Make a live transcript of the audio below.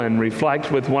and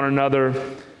reflect with one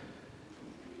another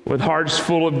with hearts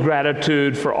full of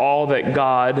gratitude for all that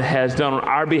God has done on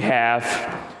our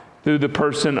behalf through the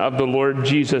person of the Lord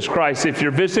Jesus Christ. If you're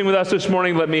visiting with us this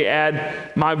morning, let me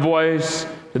add my voice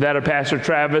to that of Pastor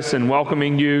Travis in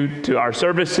welcoming you to our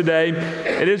service today.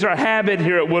 It is our habit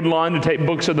here at Woodlawn to take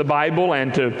books of the Bible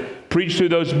and to preach through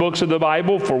those books of the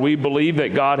Bible, for we believe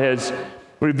that God has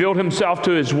revealed himself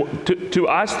to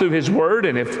us through his word,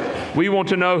 and if we want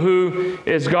to know who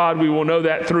is God, we will know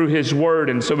that through his word.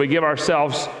 And so we give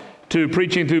ourselves to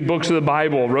preaching through books of the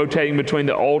Bible, rotating between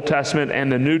the Old Testament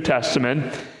and the New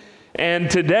Testament.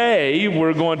 And today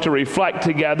we're going to reflect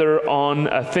together on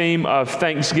a theme of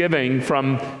thanksgiving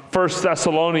from 1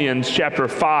 Thessalonians chapter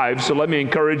 5. So let me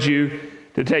encourage you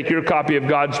to take your copy of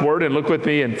God's word and look with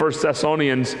me in 1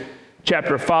 Thessalonians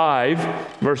chapter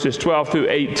 5, verses 12 through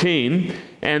 18.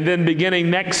 And then beginning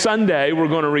next Sunday, we're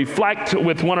going to reflect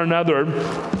with one another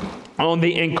on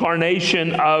the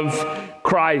incarnation of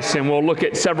Christ. And we'll look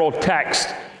at several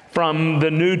texts from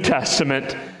the New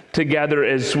Testament together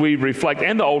as we reflect,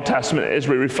 and the Old Testament as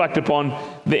we reflect upon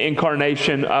the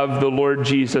incarnation of the Lord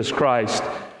Jesus Christ.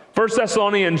 1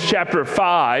 Thessalonians chapter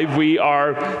 5, we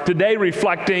are today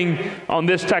reflecting on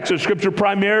this text of Scripture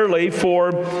primarily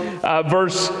for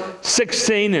verse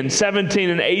 16 and 17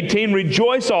 and 18.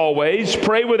 Rejoice always,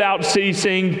 pray without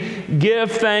ceasing,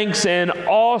 give thanks in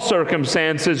all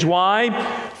circumstances.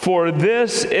 Why? For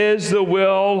this is the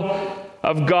will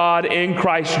of God in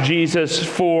Christ Jesus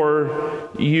for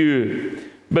you.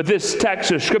 But this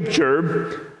text of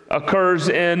Scripture occurs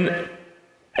in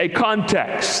a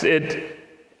context. It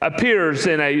appears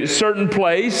in a certain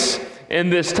place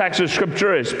in this text of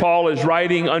Scripture as Paul is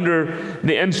writing under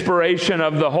the inspiration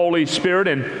of the Holy Spirit.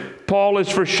 And Paul is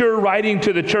for sure writing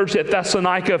to the church at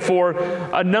Thessalonica for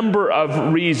a number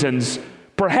of reasons.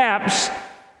 Perhaps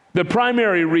the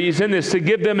primary reason is to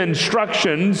give them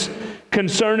instructions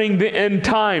concerning the end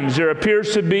times. There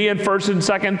appears to be in 1st and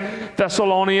 2nd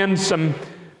Thessalonians some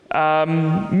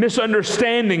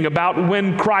misunderstanding about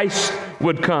when Christ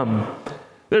would come.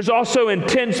 There's also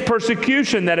intense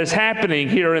persecution that is happening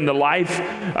here in the life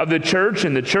of the church,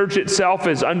 and the church itself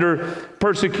is under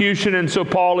persecution, and so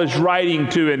Paul is writing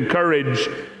to encourage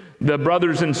the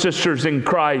brothers and sisters in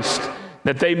Christ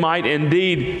that they might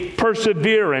indeed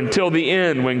persevere until the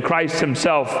end when Christ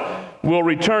himself will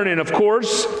return. And of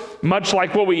course, much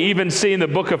like what we even see in the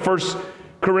book of 1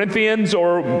 Corinthians,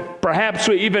 or perhaps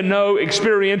we even know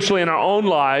experientially in our own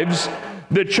lives,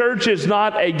 the church is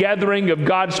not a gathering of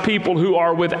God's people who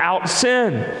are without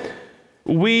sin.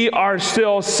 We are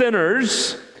still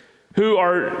sinners who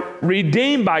are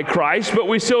redeemed by Christ, but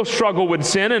we still struggle with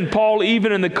sin. And Paul,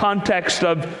 even in the context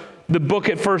of the book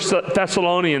at 1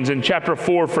 Thessalonians in chapter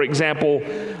 4, for example,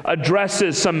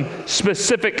 addresses some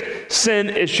specific sin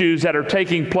issues that are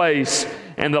taking place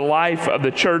in the life of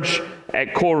the church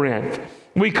at Corinth.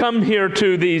 We come here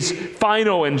to these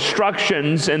final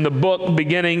instructions in the book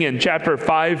beginning in chapter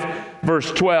 5,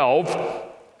 verse 12.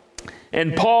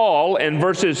 And Paul, in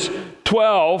verses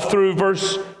 12 through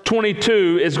verse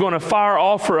 22, is going to fire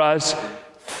off for us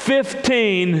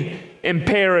 15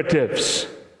 imperatives.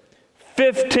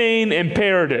 15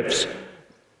 imperatives.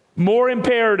 More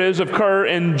imperatives occur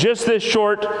in just this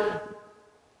short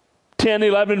 10,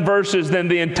 11 verses than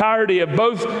the entirety of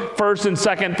both 1st and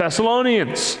 2nd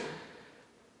Thessalonians.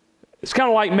 It's kind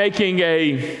of like making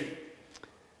a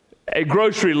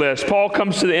grocery list. Paul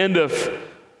comes to the end of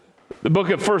the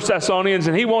book of 1 Thessalonians,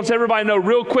 and he wants everybody to know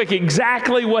real quick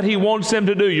exactly what he wants them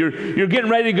to do. You're getting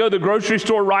ready to go to the grocery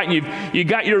store, right? And you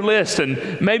got your list,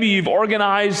 and maybe you've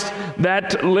organized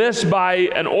that list by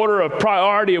an order of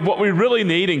priority of what we really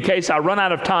need in case I run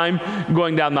out of time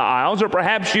going down the aisles, or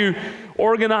perhaps you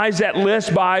organize that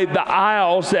list by the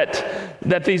aisles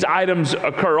that these items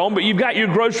occur on. But you've got your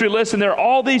grocery list, and there are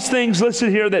all these things listed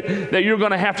here that you're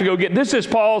going to have to go get. This is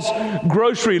Paul's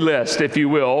grocery list, if you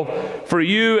will, for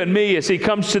you and me as he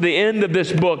comes to the end of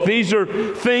this book. These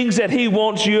are things that he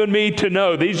wants you and me to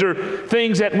know. These are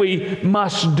things that we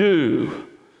must do.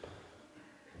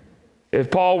 If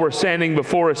Paul were standing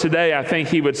before us today, I think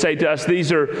he would say to us,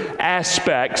 these are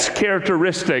aspects,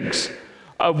 characteristics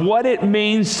of what it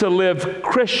means to live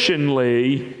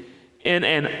Christianly in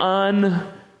an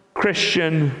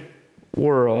un-Christian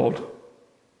world.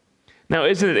 Now,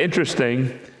 isn't it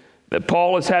interesting that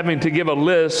Paul is having to give a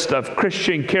list of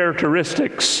Christian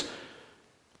characteristics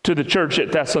to the church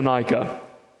at Thessalonica,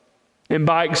 and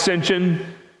by extension,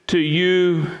 to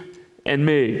you and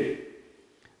me?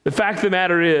 The fact of the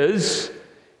matter is,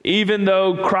 even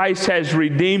though Christ has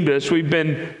redeemed us, we've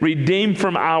been redeemed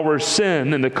from our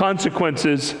sin and the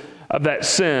consequences of that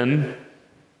sin,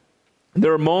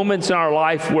 There are moments in our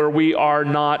life where we are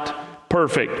not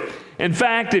perfect. In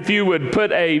fact, if you would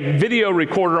put a video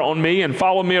recorder on me and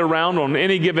follow me around on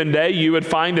any given day, you would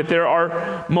find that there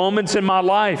are moments in my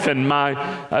life, and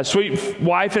my sweet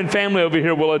wife and family over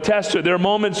here will attest to it. There are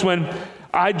moments when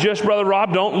I just, Brother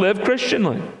Rob, don't live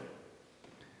Christianly.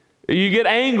 You get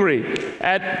angry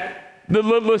at the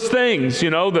littlest things. You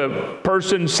know, the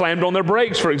person slammed on their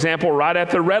brakes, for example, right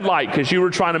at the red light because you were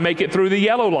trying to make it through the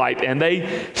yellow light, and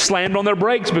they slammed on their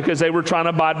brakes because they were trying to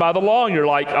abide by the law, and you're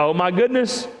like, oh my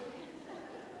goodness,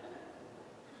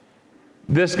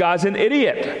 this guy's an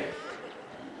idiot.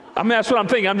 I mean, that's what I'm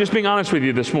thinking. I'm just being honest with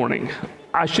you this morning.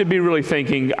 I should be really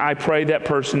thinking, I pray that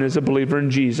person is a believer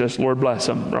in Jesus. Lord bless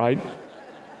them, right?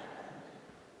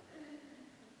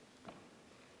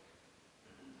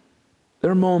 There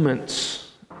are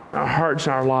moments in our hearts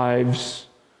and our lives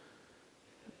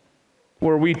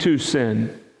where we too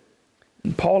sin.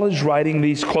 And Paul is writing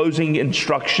these closing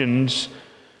instructions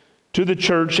to the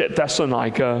church at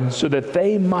Thessalonica so that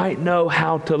they might know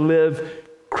how to live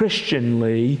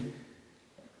Christianly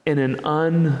in an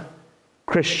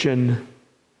un-Christian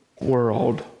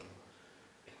world.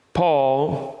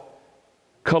 Paul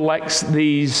collects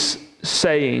these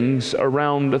sayings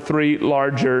around the three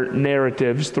larger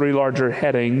narratives, three larger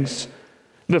headings.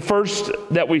 The first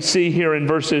that we see here in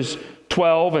verses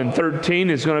 12 and 13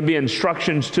 is going to be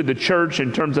instructions to the church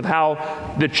in terms of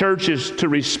how the church is to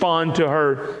respond to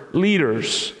her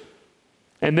leaders.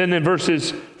 And then in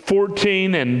verses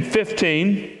 14 and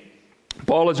 15,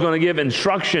 Paul is going to give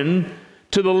instruction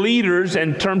to the leaders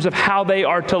in terms of how they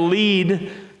are to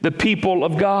lead the people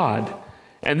of God.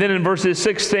 And then in verses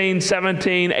 16,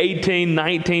 17, 18,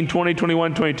 19, 20,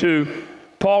 21, 22,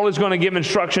 Paul is going to give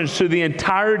instructions to the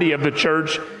entirety of the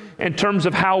church in terms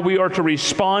of how we are to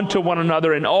respond to one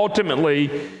another and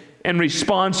ultimately in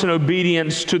response and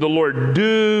obedience to the Lord.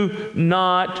 Do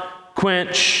not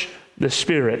quench the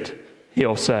Spirit,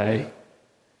 he'll say.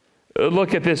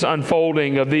 Look at this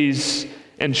unfolding of these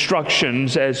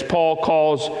instructions as Paul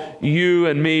calls you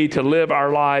and me to live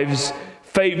our lives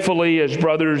faithfully as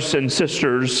brothers and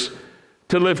sisters,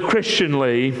 to live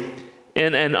Christianly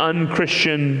in an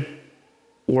unchristian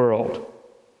world.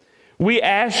 We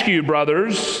ask you,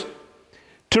 brothers,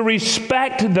 to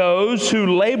respect those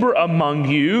who labor among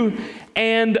you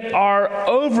and are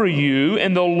over you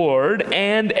in the Lord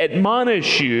and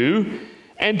admonish you,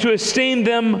 and to esteem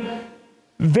them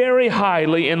very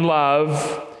highly in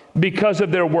love because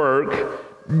of their work.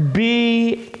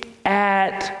 Be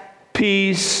at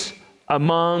peace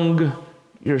among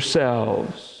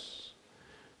yourselves.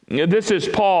 This is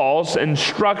Paul's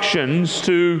instructions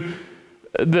to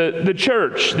the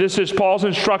church. This is Paul's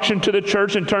instruction to the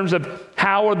church in terms of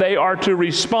how they are to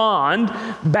respond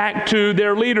back to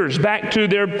their leaders, back to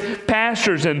their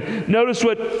pastors. And notice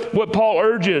what Paul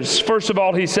urges. First of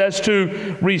all, he says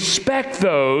to respect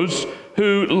those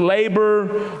who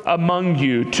labor among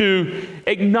you, to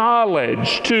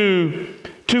acknowledge, to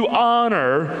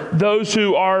honor those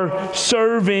who are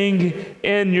serving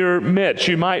in your midst.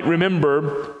 You might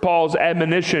remember Paul's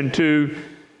admonition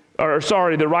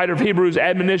the writer of Hebrews'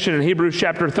 admonition in Hebrews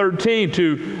chapter 13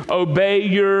 to obey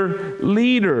your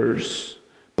leaders.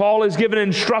 Paul has given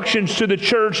instructions to the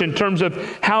church in terms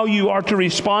of how you are to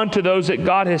respond to those that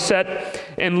God has set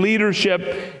in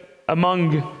leadership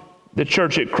among the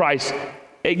church at Christ.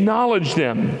 Acknowledge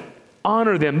them,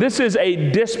 honor them. This is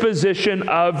a disposition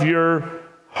of your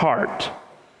heart.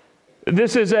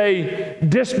 This is a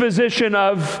disposition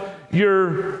of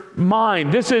your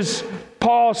mind. This is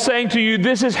Paul saying to you,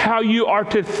 this is how you are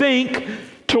to think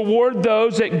toward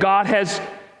those that God has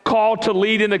called to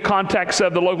lead in the context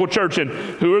of the local church. And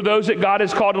who are those that God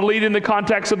has called to lead in the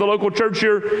context of the local church?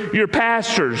 Your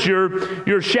pastors,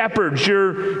 your shepherds,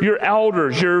 your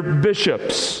elders, your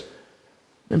bishops.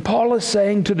 And Paul is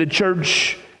saying to the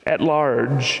church at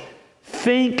large,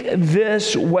 think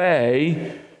this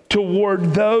way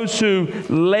toward those who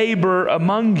labor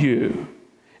among you.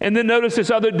 And then notice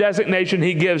this other designation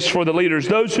he gives for the leaders,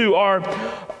 those who are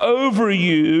over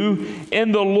you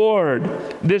in the Lord.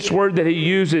 This word that he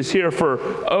uses here for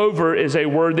over is a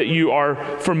word that you are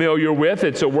familiar with.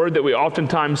 It's a word that we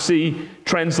oftentimes see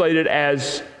translated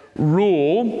as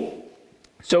rule.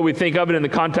 So we think of it in the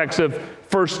context of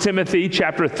 1 Timothy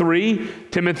chapter 3.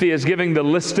 Timothy is giving the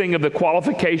listing of the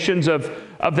qualifications of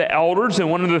the elders.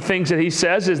 And one of the things that he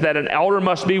says is that an elder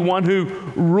must be one who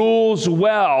rules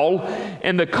well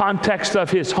in the context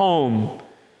of his home.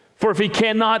 For if he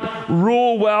cannot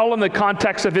rule well in the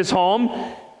context of his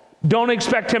home, don't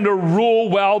expect him to rule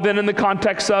well then in the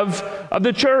context of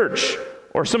the church.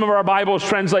 Or some of our Bibles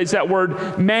translates that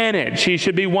word manage. He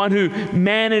should be one who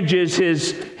manages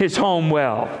his home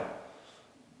well.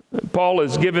 Paul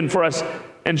has given for us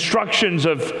instructions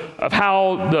of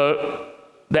how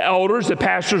the elders, the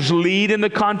pastors lead in the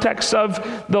context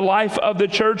of the life of the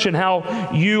church and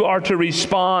how you are to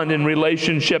respond in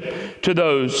relationship to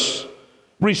those.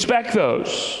 Respect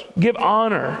those. Give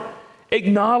honor.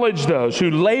 Acknowledge those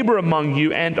who labor among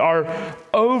you and are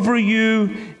over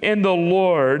you in the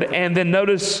Lord. And then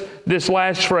notice this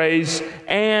last phrase,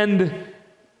 and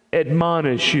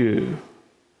admonish you.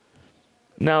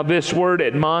 Now, this word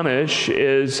admonish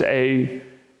is a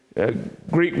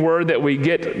Greek word that we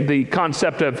get the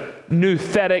concept of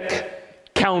nouthetic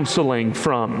counseling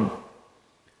from.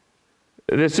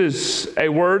 This is a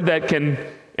word that can,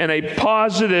 in a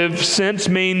positive sense,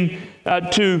 mean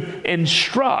to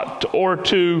instruct or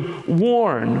to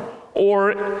warn,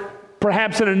 or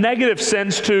perhaps in a negative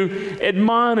sense to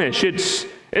admonish.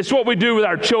 It's what we do with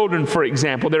our children, for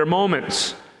example. There are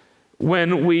moments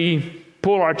when we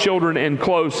pull our children in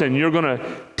close and you're going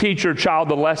to teach your child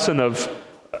the lesson of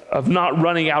not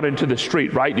running out into the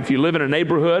street, right? If you live in a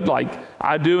neighborhood like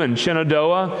I do in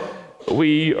Shenandoah,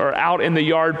 we are out in the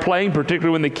yard playing,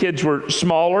 particularly when the kids were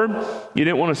smaller. You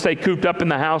didn't want to stay cooped up in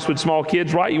the house with small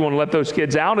kids, right? You want to let those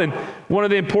kids out. And one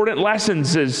of the important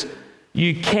lessons is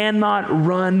you cannot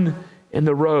run in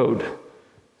the road.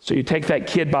 So you take that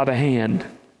kid by the hand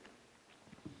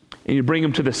and you bring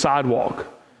him to the sidewalk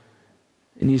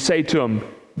and you say to him,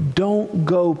 don't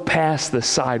go past the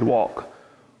sidewalk.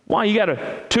 Why? You got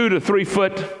a 2 to 3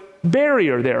 foot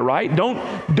barrier there, right?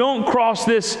 Don't cross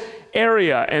this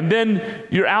area. And then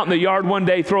you're out in the yard one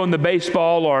day throwing the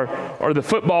baseball or the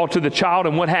football to the child,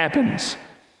 and what happens?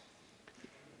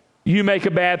 You make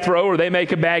a bad throw or they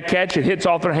make a bad catch, it hits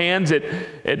off their hands,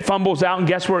 it fumbles out, and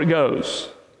guess where it goes?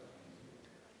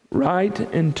 Right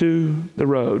into the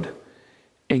road.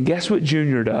 And guess what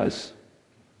Junior does?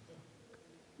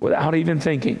 Without even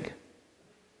thinking,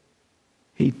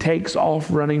 he takes off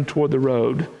running toward the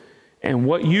road, and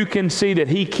what you can see that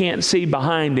he can't see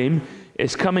behind him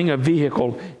is coming a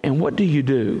vehicle. And what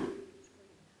do?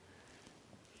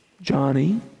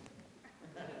 Johnny,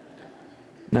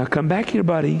 now come back here,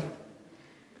 buddy.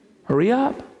 Hurry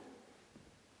up.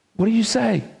 What do you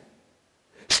say?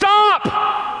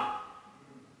 Stop!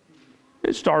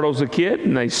 It startles the kid,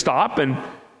 and they stop, and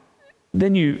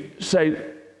then you say,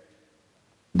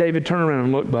 David, turn around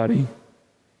and look, buddy.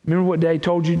 Remember what Dad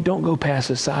told you? Don't go past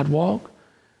the sidewalk.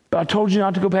 But I told you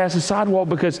not to go past the sidewalk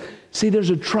because, see, there's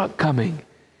a truck coming.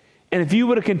 And if you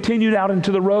would have continued out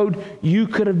into the road, you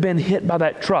could have been hit by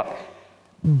that truck.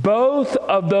 Both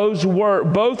of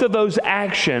those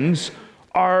actions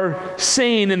are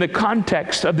seen in the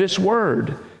context of this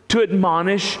word, to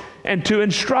admonish and to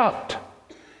instruct.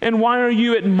 And why are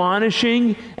you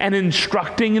admonishing and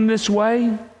instructing in this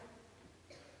way?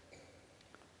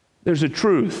 There's a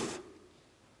truth.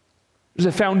 There's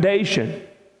a foundation.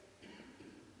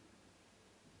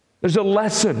 There's a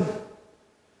lesson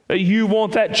that you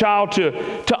want that child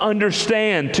to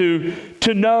understand,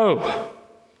 to know,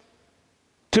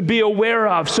 to be aware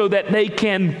of, so that they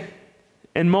can,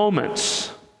 in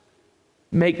moments,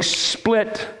 make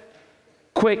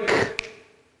quick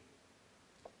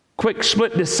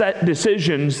split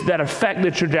decisions that affect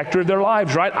the trajectory of their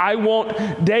lives, right? I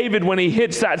want David, when he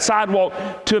hits that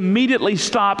sidewalk, to immediately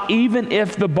stop, even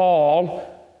if the ball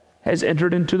has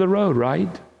entered into the road,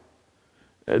 right?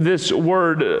 This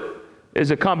word is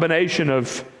a combination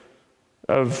of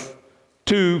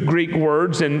 2 Greek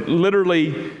words, and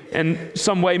literally in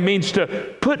some way means to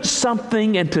put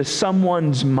something into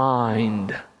someone's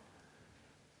mind.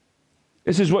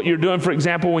 This is what you're doing, for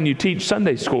example, when you teach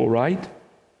Sunday school, right?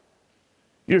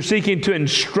 You're seeking to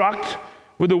instruct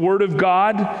with the Word of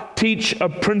God, teach a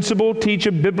principle, teach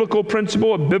a biblical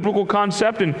principle, a biblical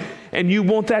concept, and you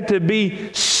want that to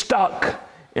be stuck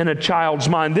in a child's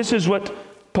mind. This is what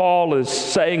Paul is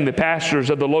saying the pastors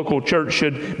of the local church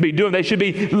should be doing. They should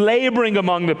be laboring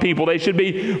among the people. They should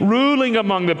be ruling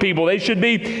among the people. They should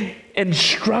be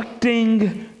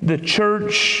instructing the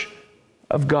church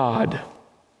of God.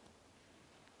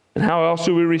 And how else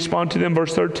do we respond to them?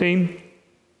 Verse 13.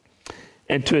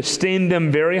 And to esteem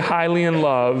them very highly in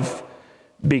love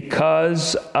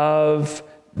because of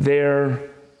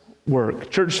their work.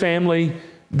 Church family,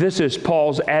 this is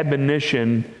Paul's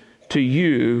admonition to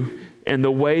you and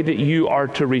the way that you are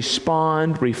to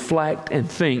respond, reflect, and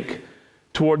think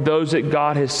toward those that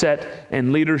God has set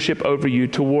in leadership over you,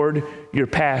 toward your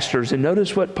pastors. And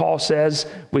notice what Paul says.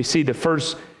 We see the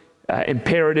first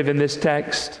imperative in this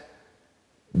text.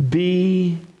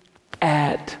 Be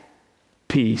at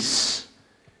peace.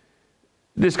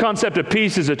 This concept of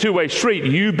peace is a two-way street.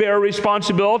 You bear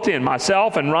responsibility, and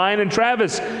myself and Ryan and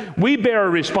Travis, we bear a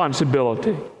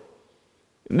responsibility.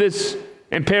 This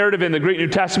imperative in the Greek New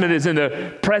Testament is in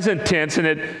the present tense, and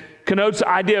it connotes the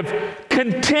idea of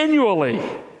continually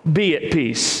be at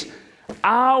peace.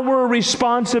 Our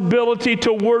responsibility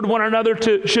toward one another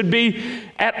should be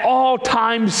at all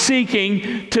times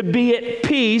seeking to be at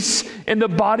peace in the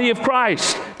body of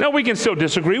Christ. Now, we can still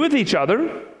disagree with each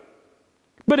other,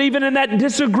 but even in that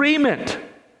disagreement,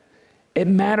 it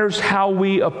matters how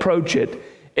we approach it.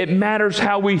 It matters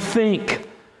how we think.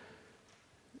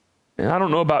 And I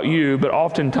don't know about you, but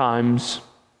oftentimes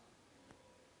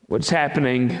what's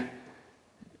happening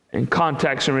in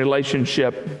context and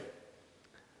relationship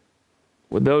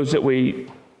with those that we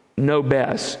know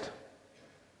best,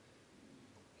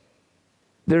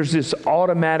 there's this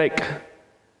automatic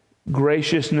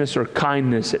graciousness or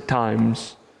kindness at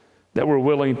times that we're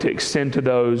willing to extend to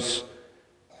those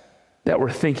that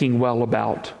we're thinking well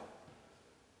about,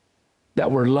 that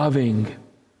we're loving,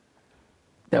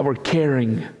 that we're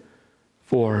caring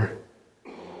for.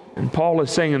 And Paul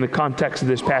is saying in the context of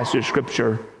this passage of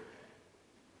Scripture,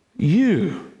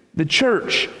 you, the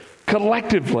church,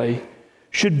 collectively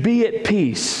should be at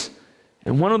peace.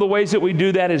 And one of the ways that we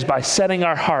do that is by setting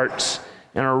our hearts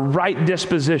in a right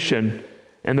disposition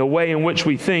and the way in which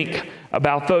we think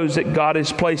about those that God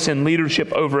has placed in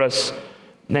leadership over us,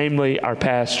 namely our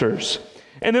pastors.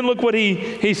 And then look what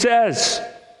he says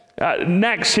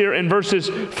next here in verses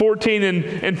 14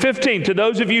 and 15. To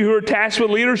those of you who are tasked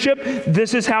with leadership,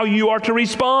 this is how you are to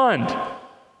respond.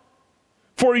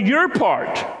 For your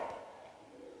part,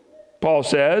 Paul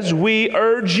says, we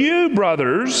urge you,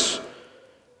 brothers,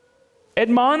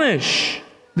 admonish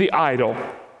the idle.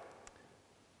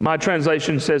 My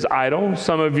translation says idle.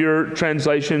 Some of your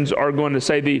translations are going to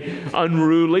say the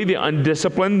unruly, the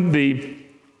undisciplined, the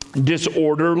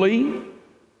disorderly.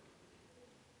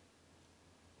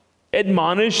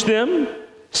 Admonish them.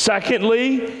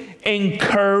 Secondly,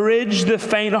 encourage the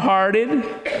faint-hearted.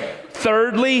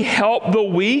 Thirdly, help the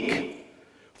weak.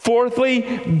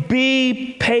 Fourthly,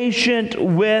 be patient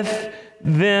with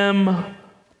them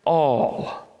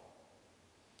all.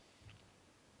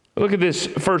 Look at this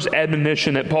first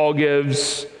admonition that Paul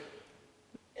gives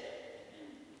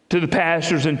to the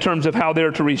pastors in terms of how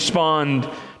they're to respond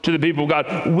to the people of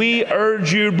God. We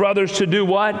urge you, brothers, to do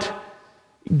what?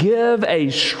 Give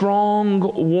a strong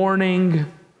warning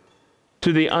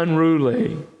to the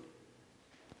unruly,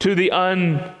 to the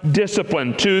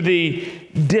undisciplined, to the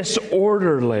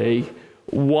disorderly.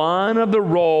 One of the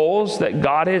roles that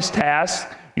God has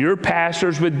tasked your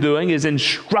pastors with doing is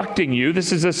instructing you.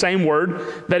 This is the same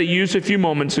word that he used a few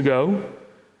moments ago,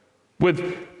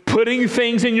 with putting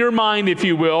things in your mind, if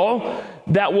you will,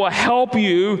 that will help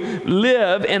you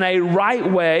live in a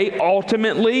right way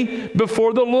ultimately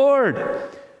before the Lord.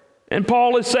 And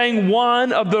Paul is saying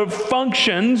one of the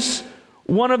functions,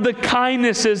 one of the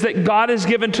kindnesses that God has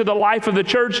given to the life of the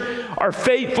church are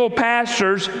faithful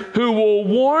pastors who will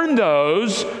warn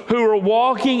those who are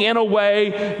walking in a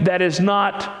way that is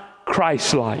not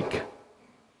Christ-like.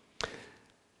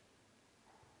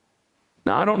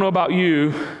 Now, I don't know about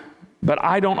you, but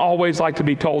I don't always like to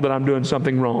be told that I'm doing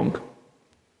something wrong.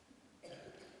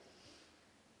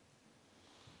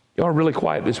 Y'all are really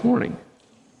quiet this morning.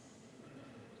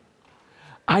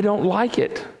 I don't like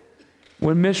it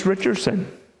when Miss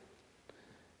Richardson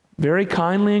very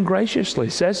kindly and graciously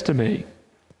says to me,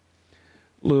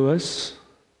 Lewis,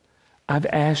 I've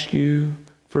asked you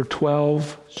for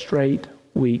 12 straight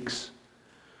weeks.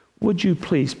 Would you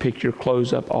please pick your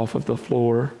clothes up off of the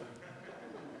floor?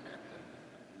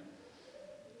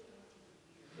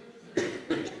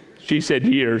 She said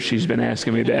years she's been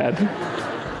asking me that.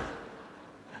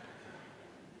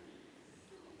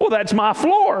 Well, that's my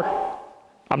floor.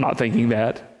 I'm not thinking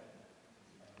that.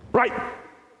 Right?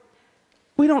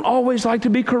 We don't always like to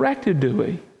be corrected, do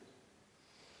we?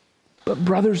 But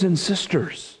brothers and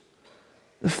sisters,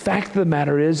 the fact of the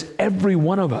matter is, every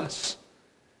one of us,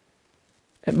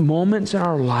 at moments in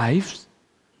our lives,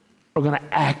 are going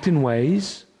to act in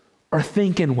ways or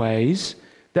think in ways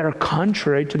that are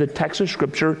contrary to the text of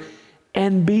Scripture,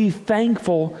 and be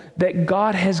thankful that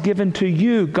God has given to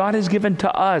you, God has given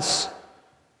to us,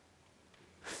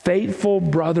 faithful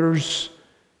brothers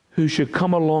who should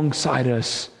come alongside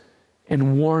us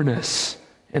and warn us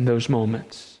in those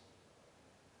moments,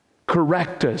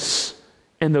 correct us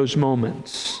in those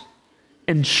moments,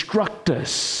 instruct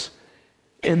us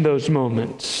in those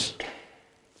moments.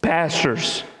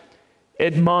 Pastors,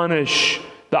 admonish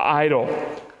the idle,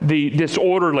 the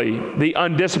disorderly, the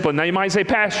undisciplined. Now you might say,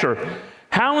 Pastor,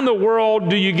 How in the world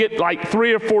do you get like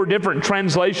 3 or 4 different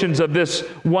translations of this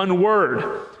one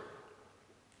word?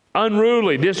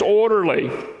 Unruly,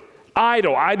 disorderly,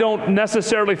 idle. I don't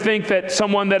necessarily think that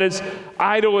someone that is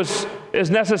idle is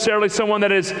necessarily someone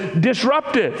that is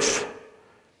disruptive.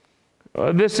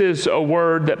 This is a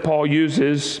word that Paul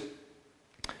uses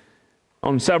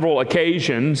on several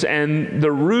occasions, and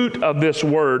the root of this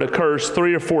word occurs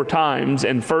 3 or 4 times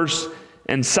in 1st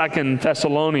and 2nd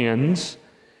Thessalonians.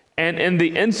 And in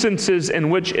the instances in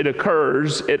which it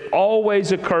occurs, it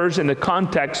always occurs in the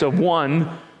context of one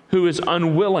who is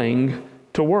unwilling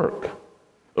to work.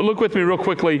 Look with me real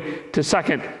quickly to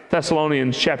 2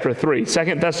 Thessalonians chapter 3.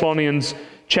 2 Thessalonians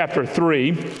chapter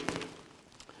 3,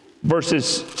 verses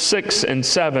 6 and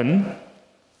 7,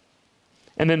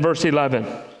 and then verse 11.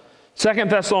 2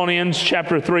 Thessalonians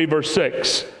chapter 3, verse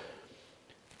 6.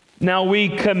 Now we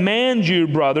command you,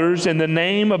 brothers, in the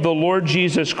name of the Lord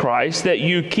Jesus Christ, that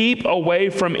you keep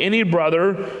away from any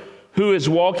brother who is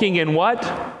walking in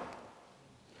what?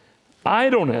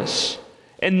 Idleness,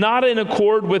 and not in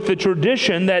accord with the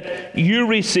tradition that you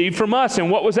received from us.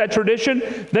 And what was that tradition?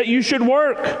 That you should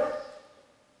work.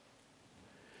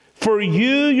 For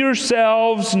you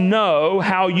yourselves know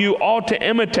how you ought to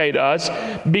imitate us,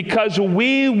 because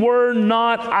we were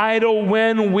not idle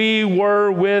when we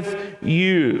were with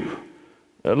you.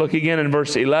 Look again in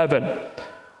verse 11.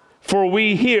 For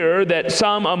we hear that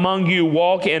some among you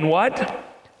walk in what?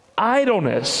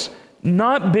 Idleness,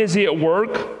 not busy at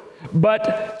work,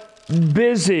 but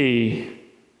busy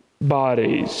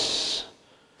bodies.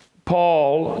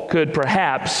 Paul could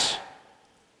perhaps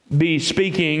be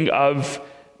speaking of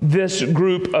this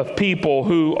group of people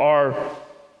who are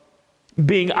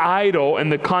being idle in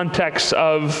the context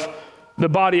of the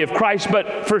body of Christ,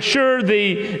 but for sure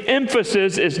the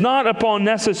emphasis is not upon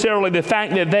necessarily the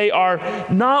fact that they are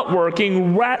not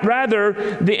working.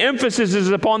 Rather, the emphasis is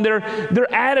upon their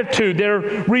attitude, their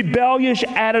rebellious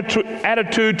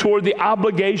attitude toward the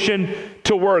obligation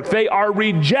to work. They are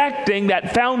rejecting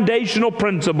that foundational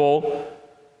principle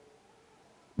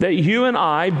that you and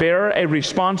I bear a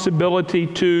responsibility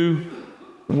to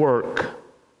work.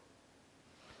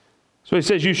 So he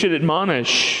says you should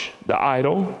admonish the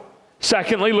idle.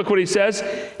 Secondly, look what he says,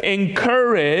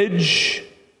 encourage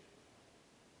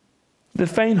the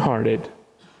faint-hearted.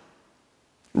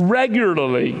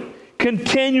 Regularly,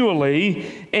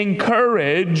 continually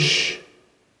encourage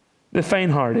the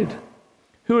faint-hearted.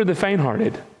 Who are the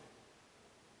faint-hearted?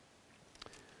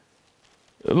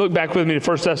 Look back with me to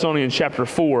 1 Thessalonians chapter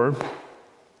 4.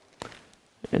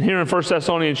 And here in 1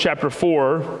 Thessalonians chapter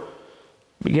 4,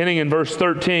 beginning in verse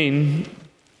 13,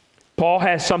 Paul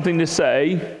has something to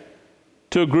say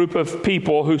to a group of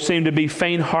people who seem to be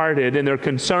faint-hearted, and their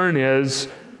concern is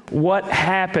what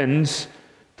happens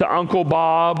to Uncle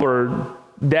Bob or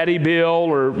Daddy Bill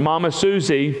or Mama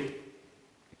Susie.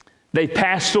 They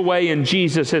passed away and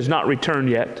Jesus has not returned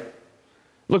yet.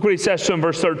 Look what he says to them in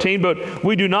verse 13. But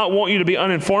we do not want you to be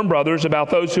uninformed, brothers, about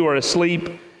those who are asleep,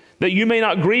 that you may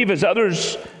not grieve as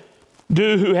others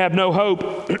do who have no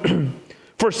hope.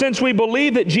 For since we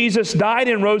believe that Jesus died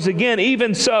and rose again,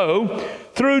 even so,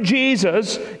 through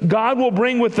Jesus, God will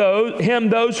bring with him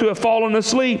those who have fallen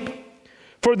asleep.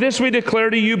 For this we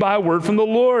declare to you by a word from the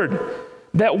Lord,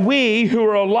 that we who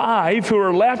are alive, who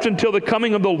are left until the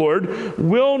coming of the Lord,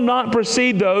 will not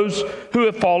precede those who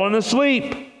have fallen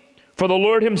asleep. For the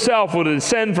Lord himself will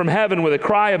descend from heaven with a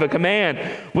cry of a command,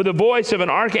 with the voice of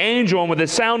an archangel, and with the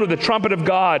sound of the trumpet of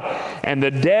God. And the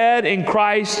dead in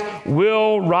Christ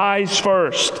will rise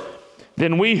first.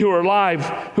 Then we who are alive,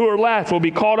 who are left, will be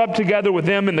caught up together with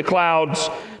them in the clouds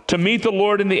to meet the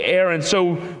Lord in the air, and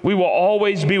so we will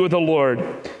always be with the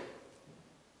Lord.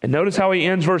 And notice how he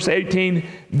ends verse 18.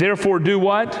 Therefore do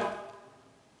what?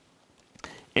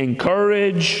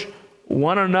 Encourage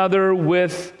one another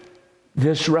with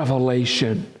this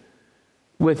revelation,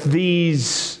 with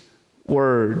these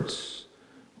words.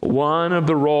 One of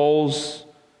the roles,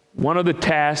 one of the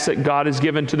tasks that God has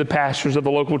given to the pastors of the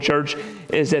local church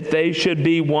is that they should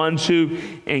be ones who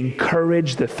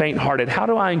encourage the faint-hearted. How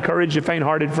do I encourage the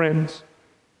faint-hearted, friends?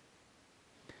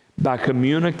 By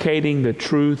communicating the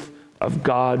truth of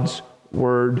God's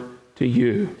word to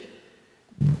you.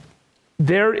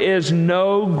 There is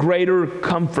no greater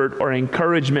comfort or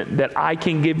encouragement that I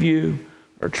can give you,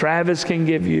 or Travis can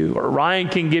give you, or Ryan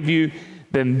can give you,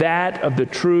 than that of the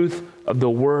truth of the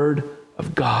Word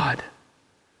of God.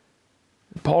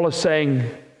 Paul is saying,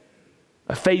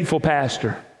 a faithful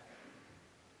pastor,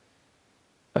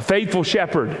 a faithful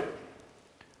shepherd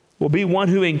will be one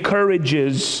who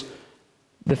encourages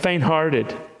the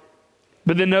faint-hearted.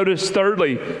 But then notice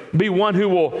thirdly, be one who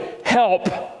will help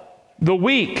the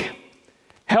weak.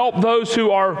 help those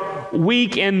who are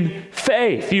weak in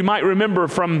faith. You might remember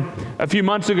from a few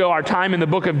months ago our time in the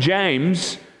book of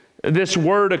James. This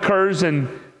word occurs in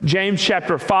James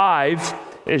chapter 5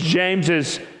 as James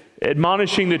is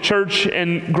admonishing the church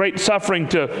in great suffering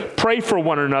to pray for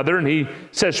one another. And he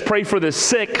says, pray for the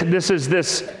sick. This is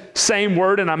this same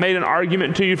word. And I made an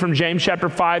argument to you from James chapter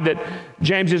 5 that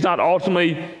James is not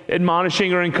ultimately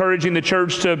admonishing or encouraging the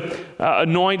church to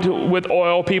anoint with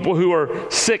oil people who are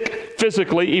sick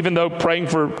physically, even though praying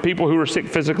for people who are sick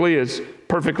physically is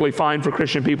perfectly fine for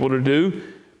Christian people to do.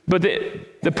 But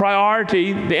the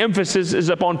priority, the emphasis is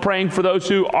upon praying for those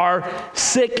who are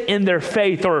sick in their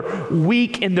faith or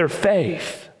weak in their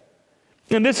faith.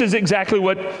 And this is exactly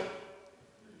what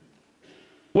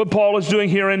Paul is doing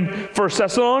here in 1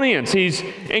 Thessalonians. He's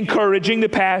encouraging the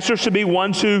pastors to be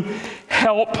ones who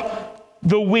help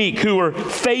the weak, who are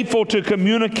faithful to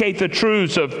communicate the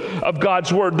truths of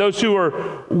God's word, those who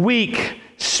are weak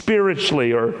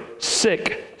spiritually or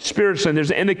sick spiritually. And there's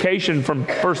an indication from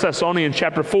 1 Thessalonians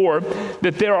chapter 4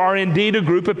 that there are indeed a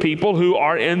group of people who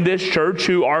are in this church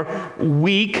who are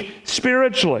weak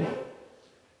spiritually.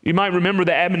 You might remember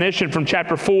the admonition from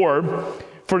chapter 4,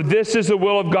 for this is the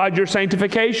will of God, your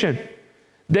sanctification,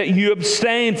 that you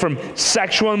abstain from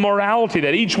sexual immorality,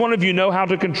 that each one of you know how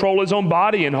to control his own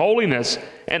body in holiness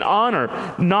and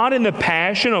honor, not in the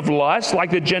passion of lust like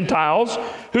the Gentiles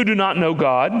who do not know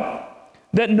God,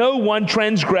 that no one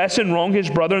transgress and wrong his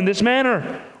brother in this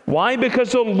manner. Why?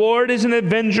 Because the Lord is an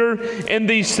avenger in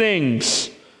these things,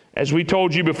 as we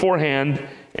told you beforehand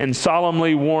and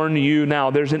solemnly warn you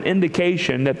now. There's an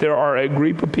indication that there are a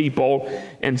group of people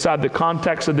inside the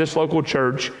context of this local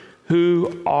church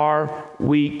who are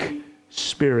weak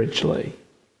spiritually.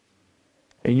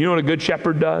 And you know what a good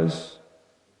shepherd does?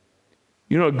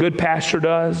 You know what a good pastor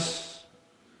does?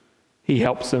 He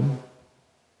helps them.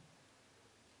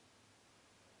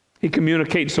 He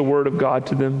communicates the word of God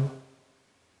to them.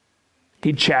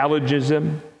 He challenges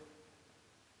them.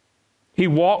 He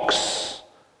walks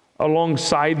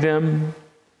alongside them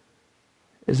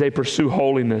as they pursue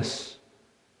holiness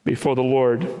before the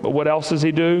Lord. But what else does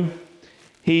he do?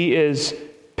 He is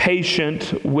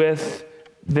patient with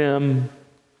them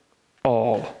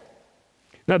all.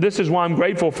 Now, this is why I'm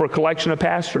grateful for a collection of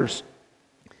pastors,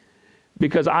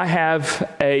 because I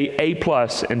have A+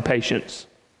 in patience.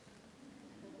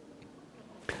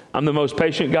 I'm the most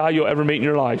patient guy you'll ever meet in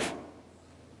your life.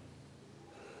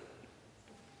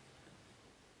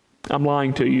 I'm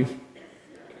lying to you.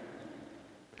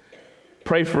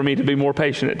 Pray for me to be more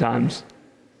patient at times.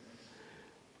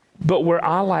 But where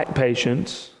I lack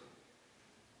patience,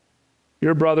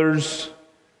 your brothers,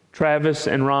 Travis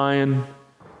and Ryan,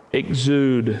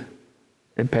 exude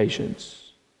in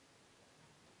patience.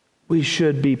 We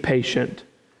should be patient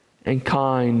and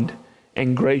kind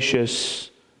and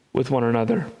gracious with one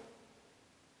another.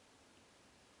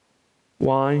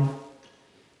 Why?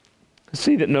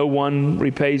 See that no one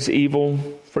repays evil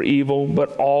for evil,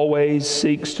 but always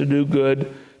seeks to do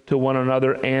good to one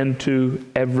another and to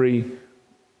everyone.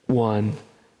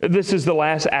 This is the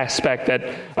last aspect that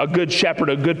a good shepherd,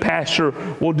 a good pastor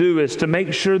will do, is to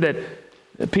make sure that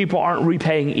people aren't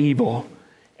repaying evil.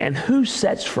 And who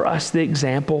sets for us the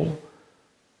example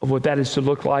of what that is to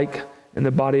look like in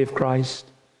the body of Christ?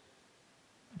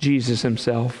 Jesus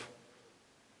himself.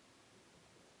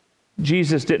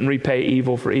 Jesus didn't repay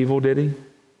evil for evil, did he?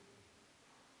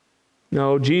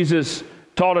 No, Jesus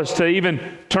taught us to even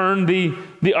turn the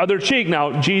other cheek.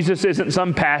 Now, Jesus isn't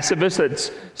some pacifist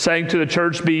that's saying to the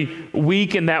church, be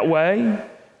weak in that way.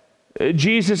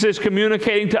 Jesus is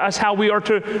communicating to us how we are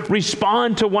to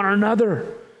respond to one another.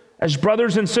 As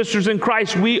brothers and sisters in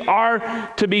Christ, we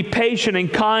are to be patient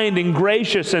and kind and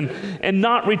gracious and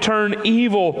not return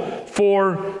evil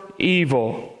for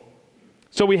evil.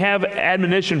 So we have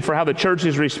admonition for how the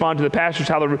churches respond to the pastors,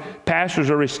 how the pastors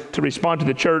are to respond to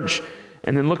the church.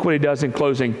 And then look what he does in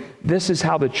closing. This is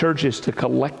how the church is to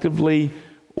collectively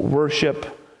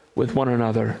worship with one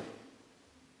another.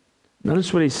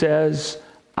 Notice what he says.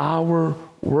 Our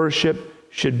worship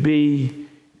should be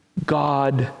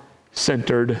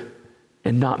God-centered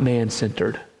and not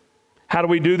man-centered. How do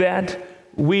we do that?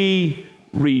 We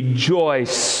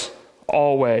rejoice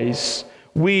always.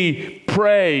 We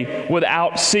pray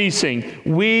without ceasing.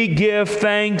 We give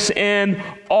thanks in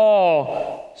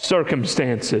all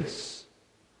circumstances.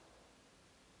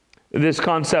 This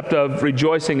concept of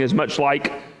rejoicing is much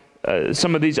like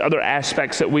some of these other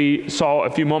aspects that we saw a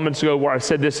few moments ago, where I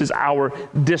said this is our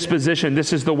disposition.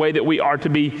 This is the way that we are to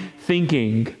be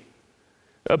thinking.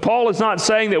 Paul is not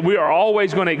saying that we are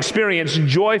always going to experience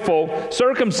joyful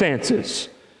circumstances.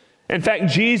 In fact,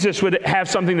 Jesus would have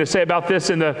something to say about this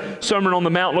in the Sermon on the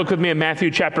Mount. Look with me in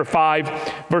Matthew chapter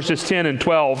 5, verses 10 and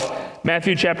 12.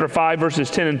 Matthew chapter 5,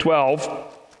 verses 10 and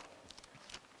 12.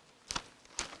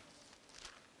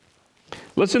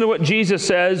 Listen to what Jesus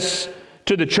says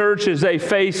to the church as they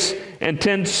face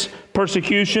intense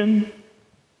persecution.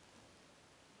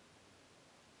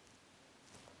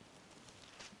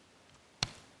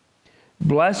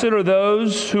 Blessed are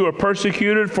those who are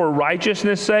persecuted for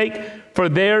righteousness' sake, for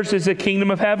theirs is the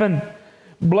kingdom of heaven.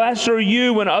 Blessed are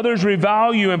you when others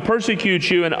revile you and persecute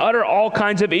you and utter all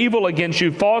kinds of evil against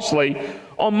you falsely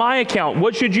on my account.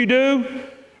 What should you do?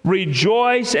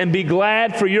 Rejoice and be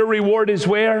glad, for your reward is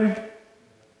where?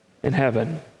 In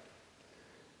heaven.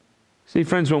 See,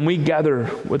 friends, when we gather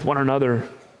with one another,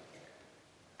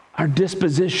 our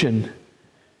disposition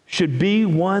should be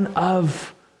one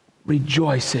of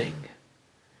rejoicing.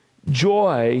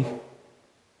 Joy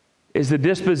is the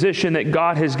disposition that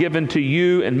God has given to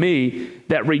you and me,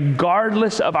 that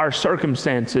regardless of our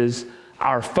circumstances,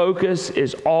 our focus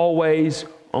is always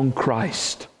on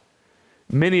Christ.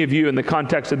 Many of you in the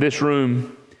context of this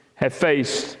room have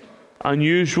faced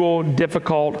unusual,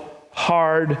 difficult,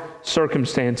 hard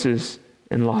circumstances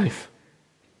in life.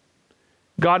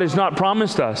 God has not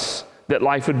promised us that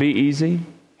life would be easy.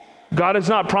 God has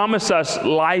not promised us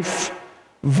life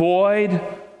void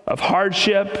of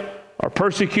hardship or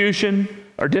persecution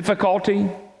or difficulty.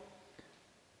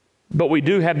 But we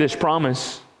do have this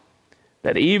promise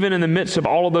that even in the midst of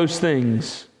all of those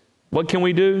things, what can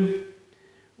we do?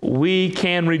 We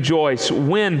can rejoice.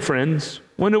 When, friends?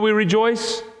 When do we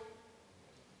rejoice?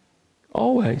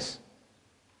 Always.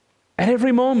 At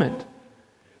every moment.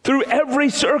 Through every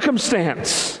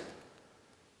circumstance.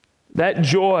 That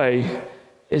joy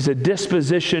is a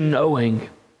disposition knowing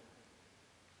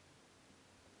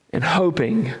and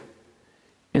hoping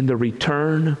in the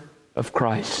return of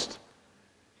Christ.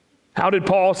 How did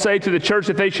Paul say to the church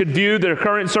that they should view their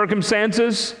current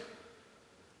circumstances?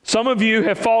 Some of you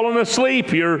have fallen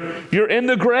asleep. You're in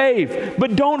the grave.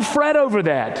 But don't fret over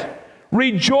that.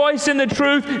 Rejoice in the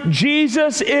truth.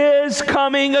 Jesus is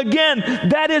coming again.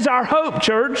 That is our hope,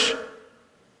 church.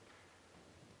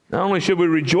 Not only should we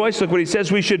rejoice, look what he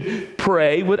says, we should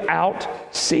pray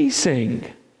without ceasing.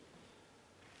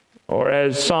 Or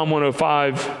as Psalm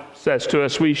 105 says to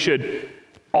us, we should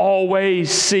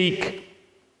always seek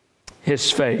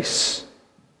His face.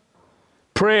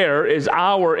 Prayer is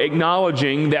our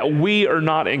acknowledging that we are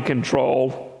not in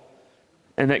control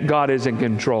and that God is in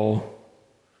control.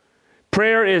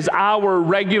 Prayer is our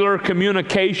regular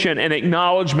communication and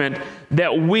acknowledgement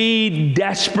that we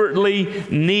desperately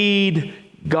need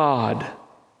God.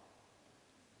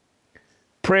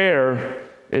 Prayer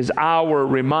is our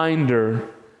reminder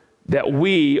that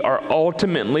we are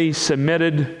ultimately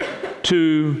submitted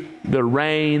to the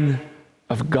reign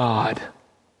of God.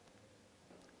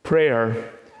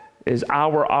 Prayer is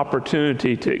our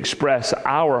opportunity to express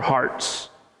our hearts,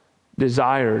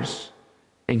 desires,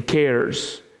 and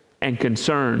cares and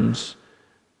concerns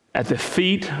at the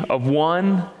feet of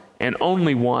one and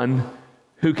only one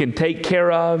who can take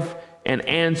care of and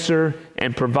answer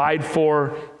and provide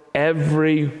for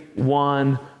every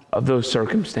one of those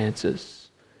circumstances.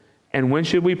 And when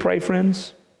should we pray,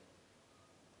 friends?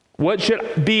 What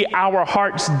should be our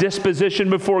heart's disposition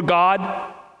before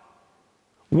God?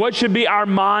 What should be our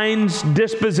mind's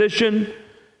disposition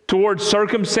toward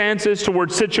circumstances,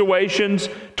 toward situations,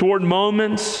 toward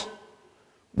moments?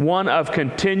 One of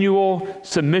continual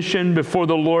submission before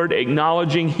the Lord,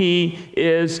 acknowledging He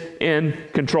is in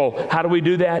control. How do we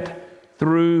do that?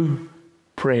 Through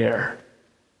prayer.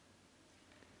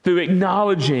 Through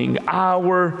acknowledging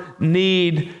our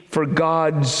need for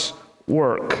God's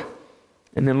work.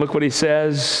 And then look what he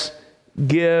says,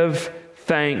 give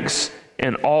thanks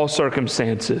in all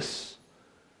circumstances.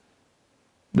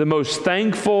 The most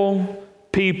thankful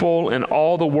people in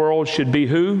all the world should be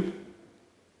who?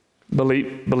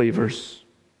 Believers.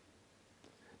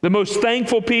 The most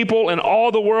thankful people in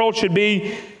all the world should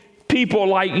be people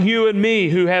like you and me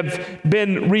who have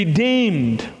been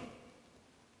redeemed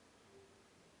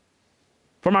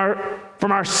from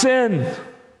our sin.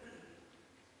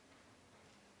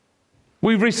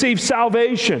 We've received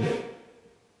salvation.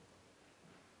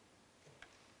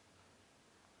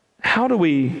 How do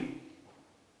we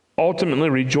ultimately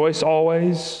rejoice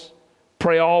always,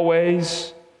 pray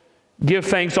always, give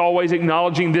thanks always,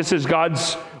 acknowledging this is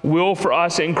God's will for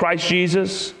us in Christ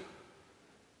Jesus?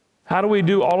 How do we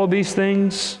do all of these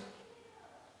things?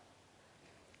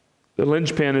 The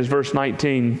linchpin is verse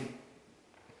 19.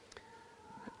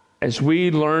 As we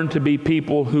learn to be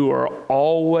people who are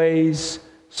always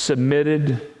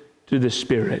submitted to the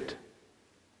Spirit.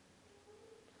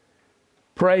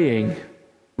 praying,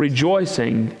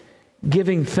 rejoicing,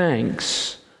 giving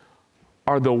thanks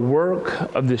are the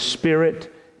work of the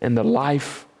Spirit in the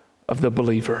life of the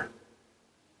believer.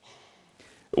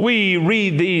 We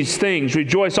read these things,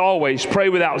 rejoice always, pray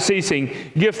without ceasing,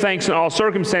 give thanks in all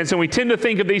circumstances, and we tend to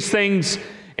think of these things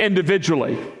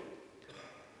individually.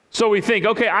 So we think,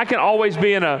 okay, I can always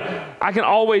be in a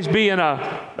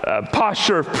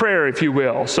posture of prayer, if you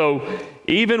will. So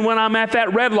even when I'm at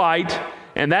that red light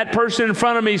and that person in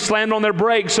front of me slammed on their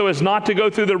brakes so as not to go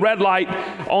through the red light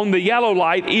on the yellow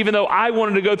light, even though I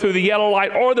wanted to go through the yellow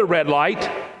light or the red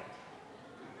light,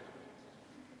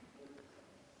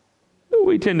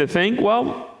 we tend to think,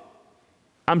 well,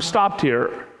 I'm stopped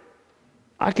here.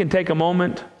 I can take a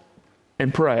moment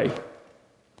and pray.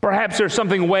 Perhaps there's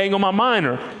something weighing on my mind,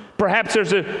 or perhaps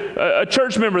there's a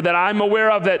church member that I'm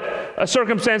aware of that a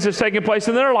circumstance is taking place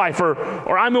in their life,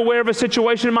 or I'm aware of a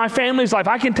situation in my family's life.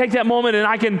 I can take that moment and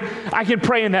I can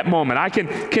pray in that moment. I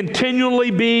can continually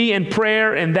be in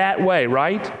prayer in that way,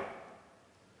 right?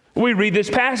 We read this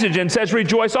passage and it says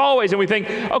rejoice always, and we think,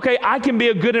 okay, I can be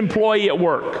a good employee at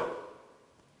work.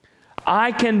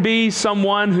 I can be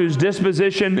someone whose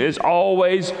disposition is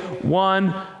always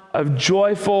one of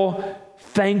joyful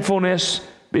thankfulness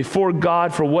before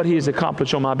God for what He has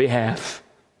accomplished on my behalf.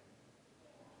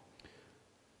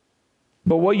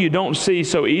 But what you don't see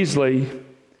so easily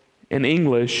in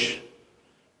English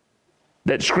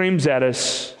that screams at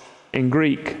us in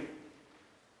Greek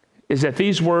is that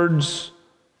these words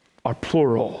are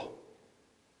plural.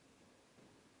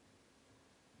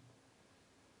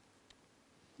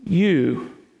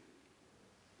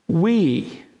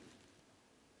 We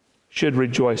should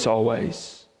rejoice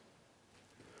always.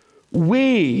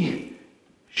 We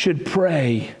should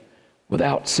pray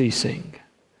without ceasing.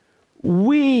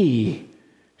 We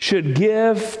should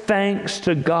give thanks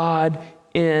to God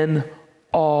in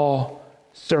all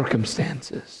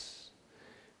circumstances.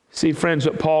 See, friends,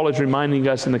 what Paul is reminding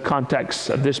us in the context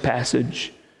of this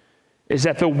passage is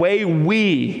that the way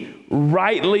we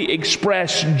rightly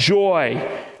express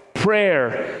joy,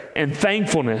 prayer, and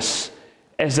thankfulness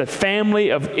as a family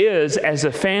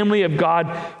of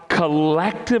God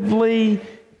collectively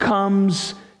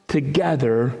comes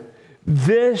together,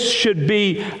 this should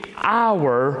be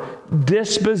our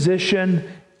disposition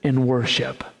in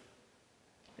worship.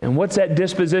 And what's that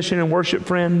disposition in worship,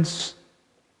 friends?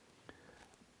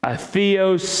 A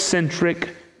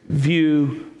theocentric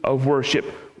view of worship.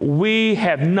 We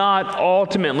have not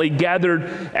ultimately gathered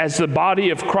as the body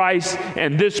of Christ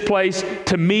in this place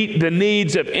to meet the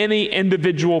needs of any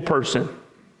individual person.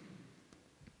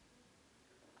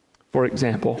 For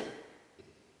example,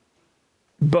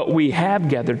 but we have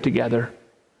gathered together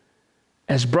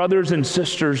as brothers and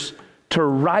sisters to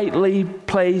rightly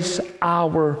place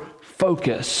our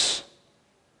focus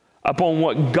upon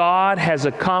what God has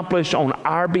accomplished on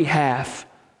our behalf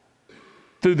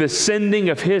through the sending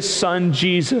of His Son,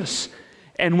 Jesus.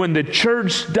 And when the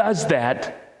church does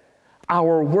that,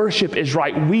 our worship is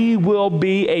right. We will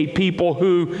be a people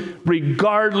who,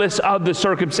 regardless of the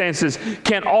circumstances,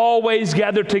 can always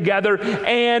gather together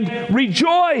and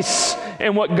rejoice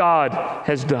in what God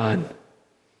has done.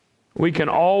 We can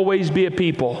always be a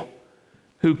people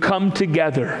who come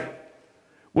together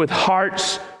with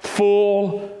hearts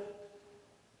full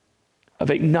of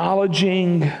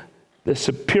acknowledging the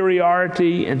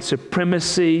superiority and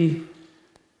supremacy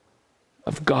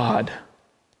of God,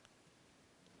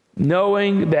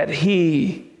 knowing that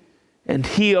He and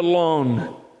He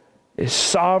alone is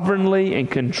sovereignly in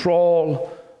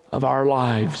control of our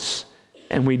lives,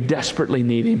 and we desperately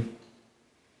need Him.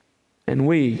 And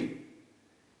we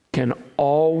can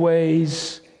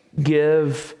always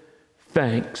give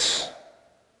thanks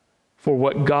for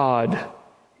what God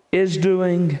is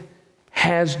doing,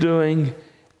 has doing,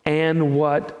 and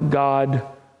what God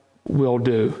will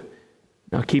do.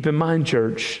 Now keep in mind,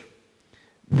 church,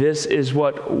 this is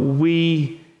what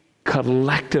we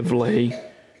collectively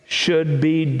should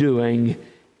be doing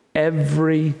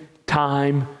every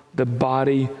time the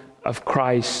body of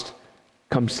Christ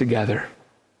comes together.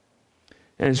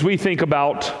 And as we think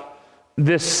about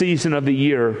this season of the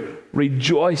year,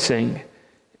 rejoicing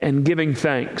and giving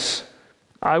thanks,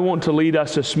 I want to lead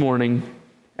us this morning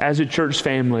as a church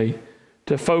family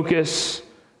to focus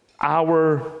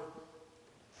our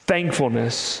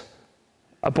thankfulness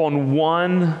upon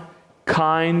one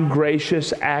kind,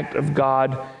 gracious act of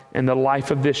God in the life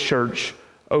of this church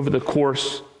over the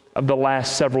course of the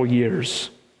last several years.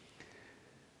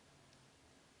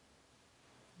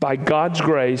 By God's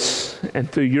grace and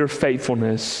through your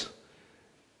faithfulness,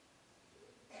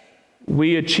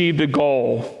 we achieved a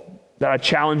goal that I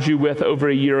challenged you with over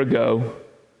a year ago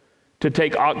to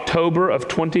take October of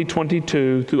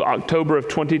 2022 through October of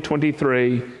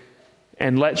 2023,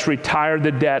 and let's retire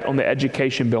the debt on the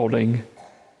education building.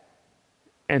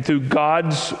 And through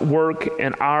God's work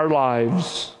in our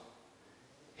lives,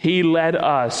 He led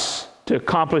us to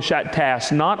accomplish that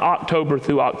task, not October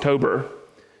through October,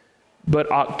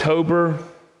 but October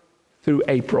through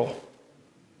April.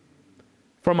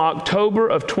 From October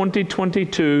of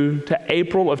 2022 to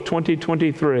April of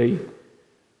 2023,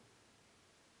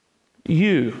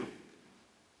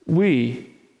 we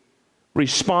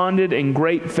responded in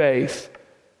great faith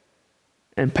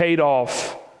and paid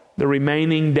off the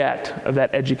remaining debt of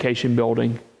that education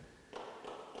building.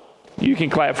 You can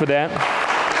clap for that.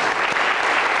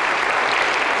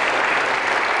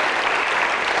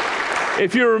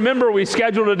 If you remember, we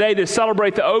scheduled a day to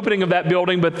celebrate the opening of that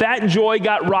building, but that joy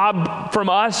got robbed from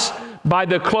us by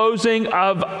the closing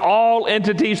of all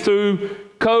entities through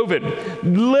COVID.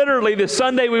 Literally, the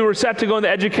Sunday we were set to go in the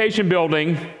education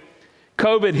building,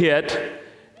 COVID hit,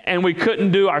 and we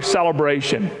couldn't do our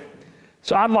celebration.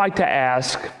 So I'd like to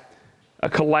ask a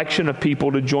collection of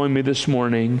people to join me this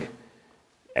morning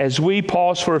as we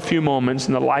pause for a few moments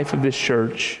in the life of this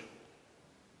church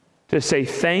to say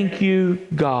thank you,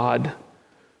 God,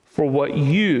 for what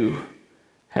you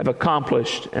have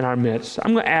accomplished in our midst.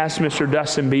 I'm going to ask Mr.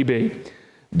 Dustin Beebe.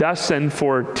 Dustin,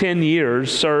 for 10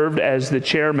 years, served as the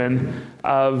chairman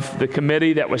of the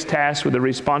committee that was tasked with the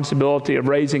responsibility of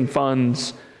raising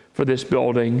funds for this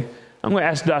building. I'm going to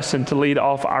ask Dustin to lead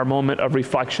off our moment of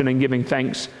reflection and giving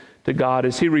thanks to God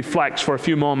as he reflects for a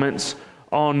few moments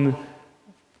on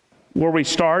where we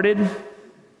started,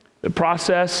 the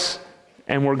process,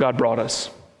 and where God brought us.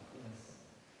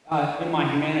 In my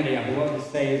humanity, I would love to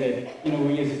say that,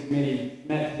 we as a committee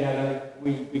met together,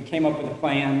 we came up with a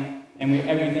plan, and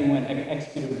everything went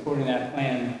executed according to that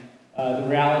plan. The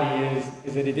reality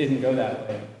is that it didn't go that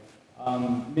way.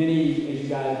 Many, as you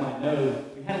guys might know,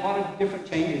 we had a lot of different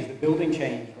changes. The building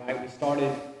changed, right? We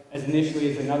started as initially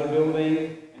as another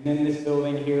building, and then this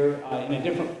building here in a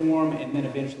different form, and then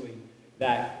eventually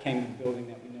that came to the building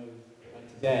that we know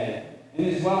today. And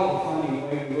as well, the funding, the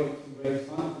way we looked to raise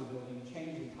funds for the building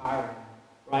changed entirely,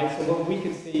 right? So what we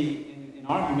could see in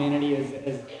our humanity as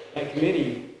that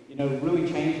committee,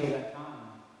 really changed over that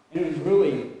time. And it was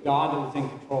really God that was in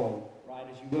control, right?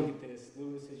 As you look at this,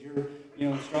 Lewis, as your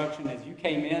instruction, as you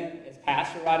came in as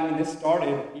pastor, right? I mean, this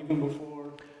started even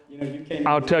before, you came in.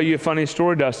 I'll tell you a funny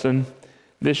story, Dustin.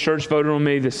 This church voted on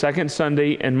me the second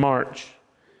Sunday in March.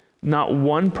 Not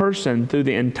one person through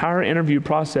the entire interview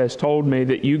process told me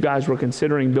that you guys were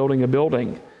considering building a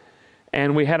building.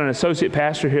 And we had an associate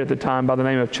pastor here at the time by the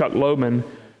name of Chuck Loman,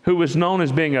 who was known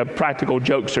as being a practical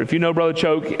jokester. If you know Brother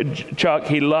Chuck,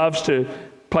 he loves to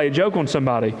play a joke on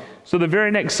somebody. So the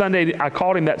very next Sunday, I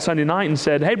called him that Sunday night and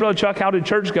said, "Hey, Brother Chuck, how did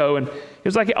church go?" And he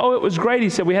was like, "Oh, it was great." He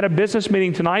said, "We had a business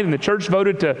meeting tonight and the church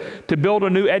voted to build a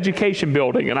new education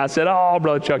building." And I said, "Oh,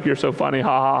 Brother Chuck, you're so funny, ha,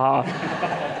 ha,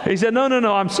 ha." He said, No,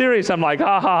 I'm serious." I'm like,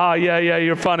 "Ha, ha, ha, yeah,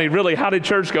 you're funny. Really, how did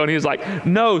church go?" And he was like,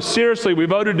 "No, seriously, we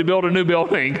voted to build a new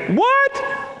building." What?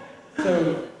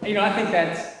 So, I think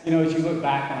that's, as you look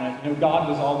back on it, God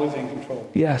was always in control.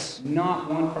 Yes. Not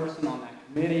one person on that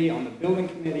committee, on the building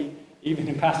committee, even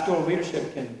in pastoral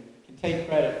leadership can take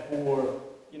credit for,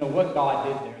 what God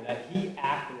did there, that He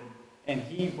acted and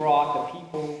He brought the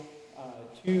people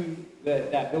to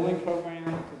that building program,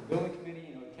 to the building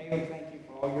committee. Caleb, thank you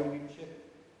for all your leadership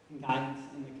and guidance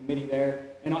in the committee there.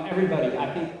 And everybody,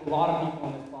 I think a lot of people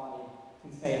in this body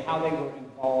can say how they were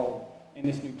involved in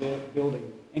this new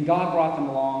building. And God brought them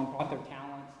along, brought their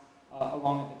talents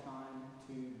along at the time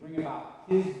to bring about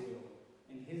His will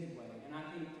and His way. And I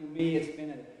think for me, it's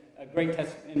been a great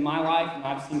test in my life, and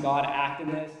I've seen God act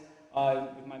in this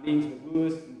with my meetings with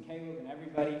Lewis and Caleb and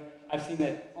everybody. I've seen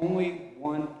that only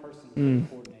one person can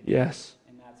coordinate. Yes.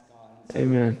 And that's God. And so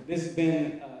Amen. This has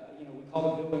been, we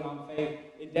call it building on faith.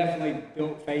 It definitely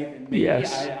built faith in me.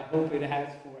 Yes. I hope it has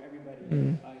for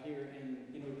everybody here. And,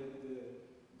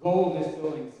 the goal of this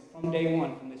building from day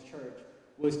one from this church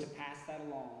was to pass that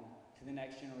along to the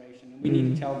next generation. And we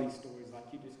need to tell these stories like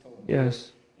you just told me.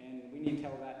 Yes. And we need to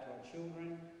tell that to our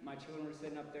children. My children are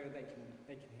sitting up there, they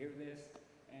can hear this.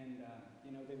 And,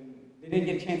 they didn't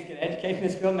get a chance to get educated in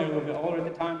this building. They were a little bit older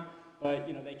at the time. But,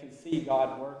 they can see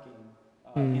God working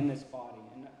in this body.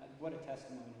 And what a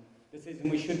testimony this is.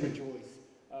 And we should rejoice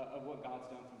of what God's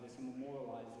done for this and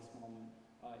memorialize this moment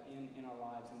in our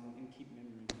lives and keep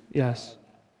memory. Yes.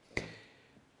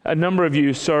 A number of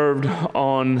you served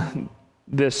on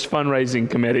this fundraising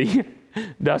committee.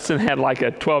 Dustin had like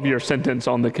a 12-year sentence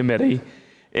on the committee.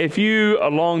 If you,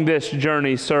 along this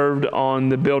journey, served on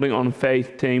the Building on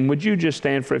Faith team, would you just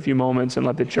stand for a few moments and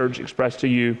let the church express to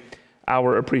you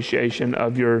our appreciation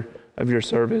of your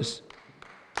service?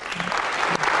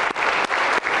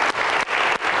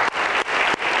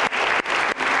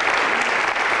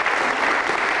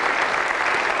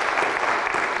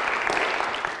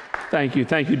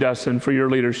 Thank you, Dustin, for your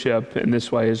leadership in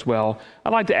this way as well.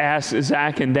 I'd like to ask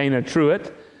Zach and Dana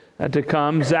Truitt to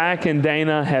come. Zach and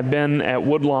Dana have been at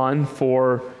Woodlawn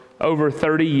for over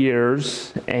 30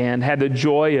 years and had the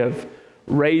joy of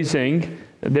raising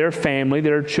their family,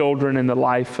 their children in the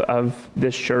life of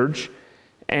this church.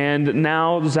 And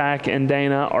now Zach and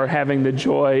Dana are having the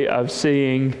joy of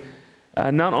seeing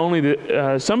not only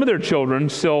some of their children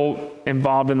still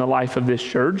involved in the life of this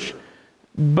church,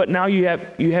 but now you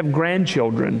have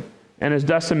grandchildren. And as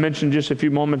Dustin mentioned just a few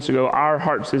moments ago, our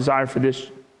heart's desire for this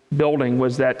building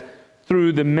was that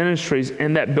through the ministries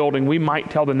in that building, we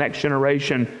might tell the next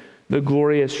generation the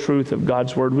glorious truth of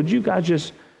God's Word. Would you guys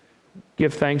just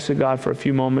give thanks to God for a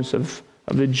few moments of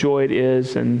the joy it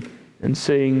is and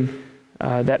seeing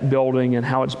that building and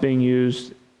how it's being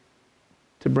used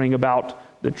to bring about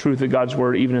the truth of God's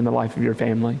Word even in the life of your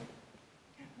family?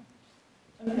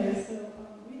 Okay, so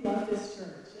we love this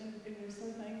church, and we're so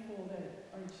thankful that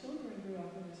our children grew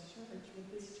up in this church with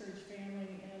this church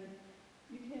family, and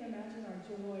you can't imagine our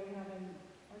joy having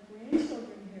our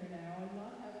grandchildren here now and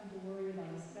not having to worry about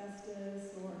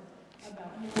asbestos or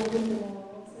about mold in the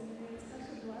walls, and it's such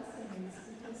a blessing, and it's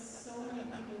because so many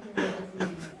people here are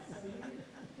disease. So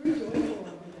we're joyful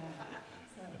over that.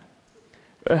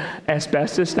 So.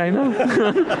 Asbestos, Dana? Sorry,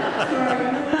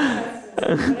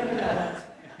 whatever that was.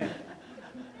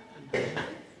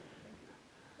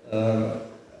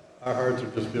 Our hearts are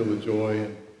just filled with joy,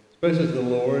 and especially to the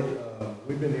Lord.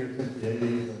 We've been here since the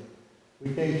 80s, and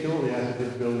we came shortly after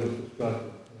this building was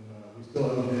constructed, and we still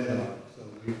haven't been on it. So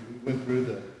we went through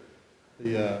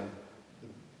the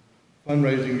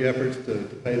fundraising efforts to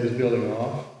pay this building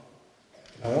off.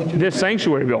 And I want you This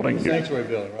sanctuary building. The sanctuary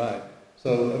building, right.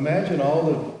 So imagine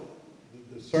all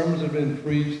the sermons that have been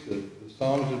preached, the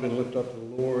songs that have been lifted up to the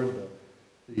Lord,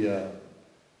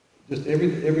 just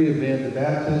every event, the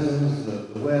baptisms,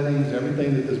 the weddings,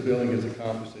 everything that this building has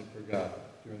accomplished for God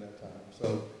during that time.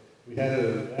 So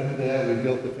after that, we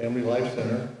built the Family Life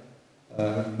Center.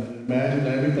 Imagine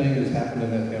everything that's happened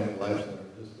in that Family Life Center.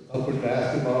 Just upward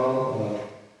basketball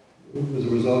was a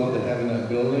result of having that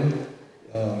building.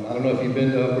 I don't know if you've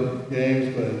been to upward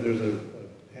games, but there's a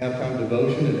halftime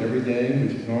devotion at every game,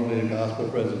 which is normally a gospel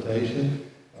presentation.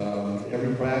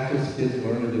 Every practice, kids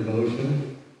learn a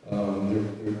devotion.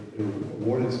 They're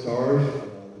awarded stars.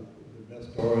 The best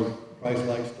star is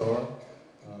Christ-like star.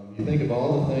 You think of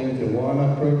all the things, the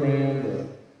Awana program,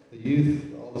 the youth,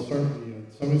 all the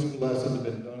Sunday school lessons have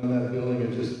been done in that building.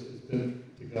 It's been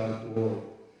to God's glory.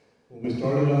 When we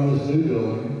started on this new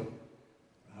building,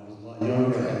 I was a lot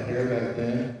younger. I had hair back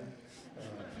then.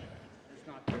 It's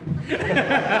not true. I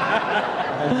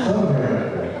had some hair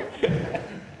back then.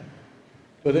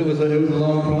 But it was a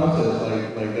long process,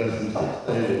 like Dustin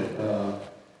stated.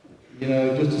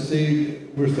 Just to see,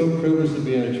 we're so privileged to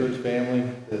be in a church family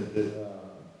that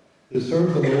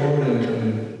serve the Lord,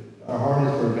 and our heart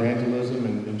is for evangelism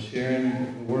and sharing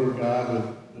the Word of God with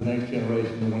the next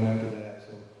generation and one after that.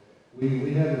 So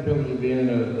we have the privilege of being in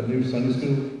a new Sunday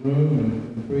school room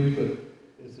and preach, but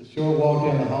it's a short walk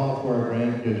down the hall for our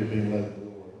grandkids are being led to the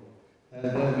Lord.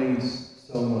 That means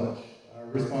so much. Our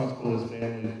responsibility as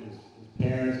families, as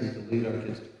parents, is to lead our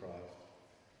kids to Christ.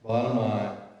 Bottom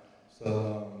line. So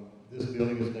this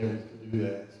building has enabled us to do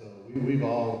that. So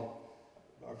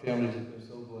our families have been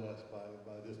so blessed by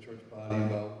this church body and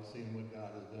by seeing what God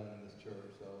has done in this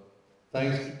church. So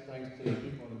thanks to the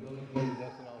people in the building committee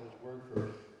that's done all this work for.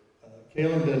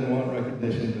 Caleb doesn't want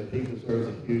recognition, but he deserves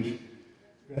a huge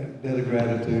debt of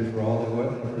gratitude for all the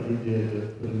effort he did to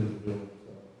put into the building.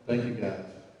 So thank you guys.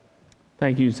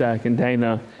 Thank you, Zach and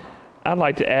Dana. I'd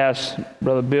like to ask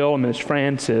Brother Bill and Ms.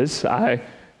 Francis.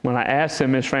 When I asked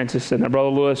them, Ms. Francis said, "Now, Brother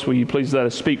Lewis, will you please let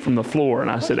us speak from the floor?" And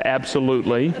I said,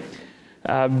 "Absolutely."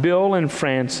 Bill and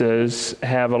Francis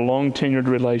have a long tenured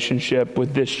relationship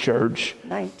with this church.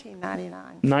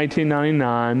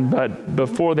 1999, but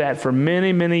before that, for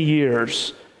many, many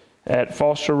years at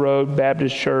Foster Road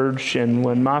Baptist Church. And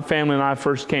when my family and I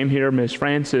first came here, Ms.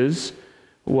 Francis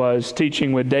was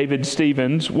teaching with David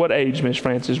Stevens. What age, Ms.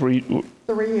 Francis, were you?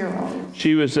 3-year-old.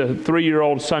 She was a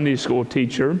 3-year-old Sunday school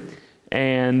teacher.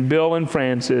 And Bill and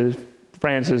Francis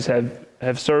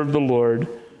have served the Lord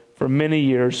for many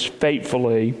years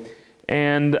faithfully.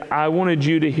 And I wanted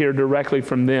you to hear directly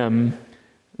from them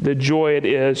the joy it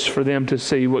is for them to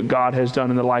see what God has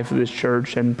done in the life of this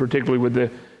church, and particularly with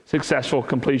the successful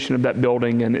completion of that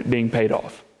building and it being paid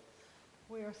off.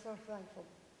 We are so thankful.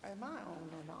 Am I on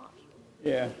or not?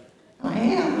 Yeah. I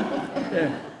am.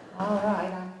 Yeah. All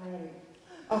right, I'm ready.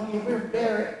 Okay, we're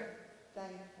very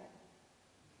thankful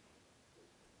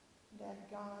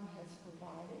that God has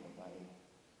provided a way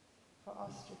for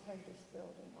us to pay this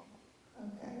building off.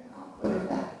 Okay, I'll put it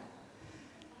back.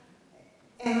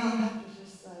 And I'll have to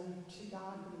just say, to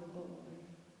God be the glory.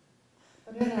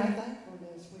 But in our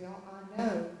thankfulness, I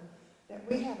know that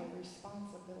we have a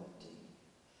responsibility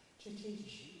to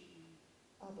teach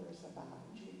others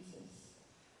about Jesus,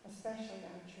 especially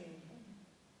our children.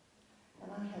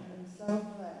 And I have been so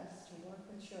blessed to work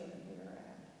with children here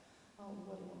at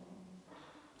Woodlawn.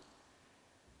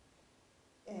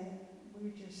 And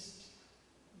we're just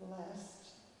blessed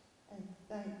and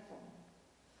thankful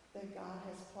that God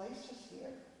has placed us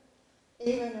here,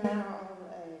 even in our old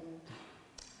age.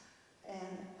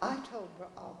 And I told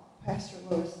Pastor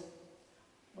Lewis,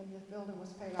 when this building was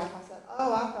paid off, I said,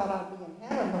 oh, I thought I'd be in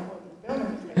heaven before this building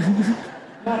was paid off.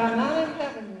 But I'm not in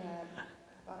heaven yet,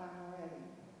 but I'm ready.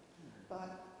 But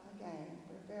again,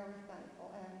 we're very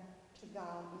thankful, and to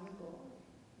God be the glory.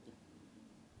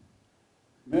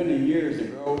 Many years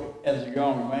ago, as a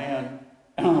young man,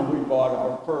 we bought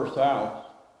our first house.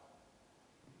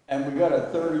 And we got a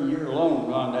 30-year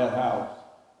loan on that house.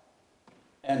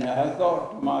 And I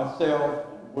thought to myself,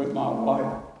 with my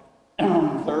wife,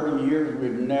 30 years,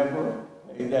 we'd never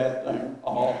pay that thing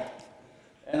off.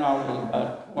 And I was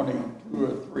about 22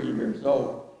 or 3 years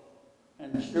old.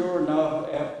 And sure enough,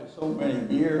 after so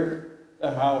many years,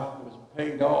 the house was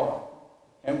paid off.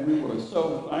 And we were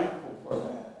so thankful for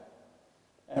that.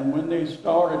 And when they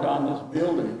started on this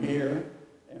building here,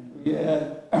 and we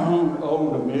had owed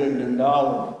 $1 million,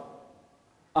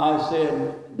 I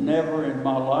said, never in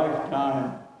my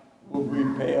lifetime will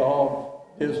we pay off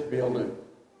this building.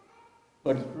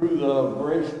 But through the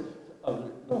grace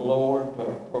of the Lord to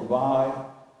provide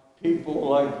people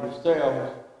like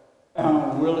yourselves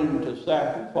willing to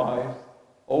sacrifice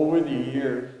over the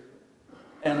years,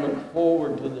 and look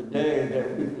forward to the day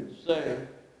that we could say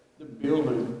the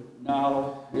building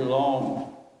now belongs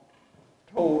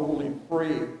totally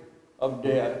free of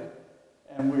debt.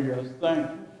 And we are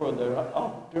thankful for the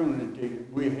opportunity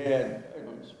we had in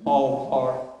a small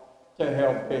part to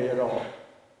help pay it off.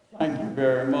 Thank you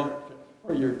very much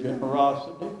for your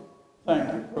generosity.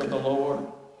 Thank you for the Lord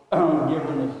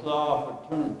giving us the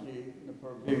opportunity and the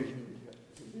provision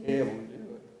to be able to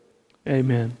do it.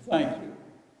 Amen. Thank you.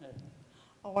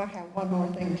 Oh, I have one more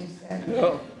thing to say.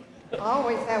 Oh. I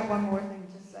always have one more thing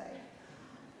to say.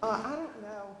 I don't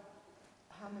know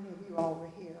how many of you all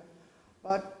were here,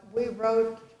 but we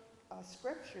wrote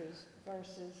scriptures,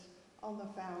 verses on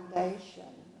the foundation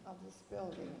of this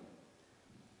building.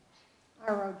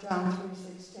 I wrote John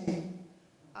 3:16.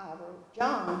 I wrote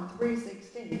John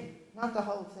 3:16, not the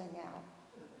whole thing out,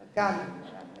 but God knew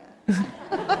what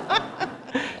I meant.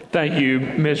 Thank you,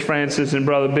 Miss Francis and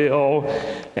Brother Bill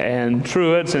and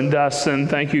Truitts and Dustin.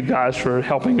 Thank you guys for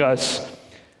helping us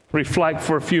reflect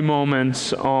for a few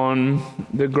moments on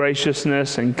the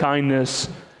graciousness and kindness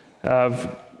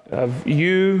of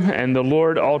you and the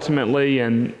Lord ultimately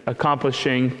in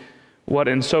accomplishing what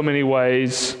in so many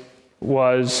ways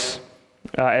was,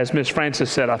 as Miss Francis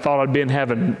said, I thought I'd be in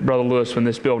heaven, Brother Lewis, when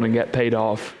this building got paid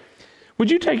off. Would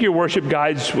you take your worship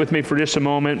guides with me for just a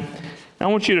moment? I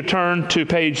want you to turn to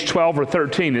page 12 or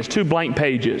 13. It's 2 blank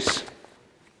pages.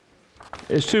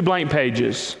 It's 2 blank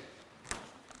pages.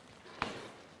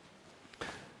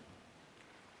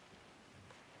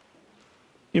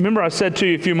 You remember I said to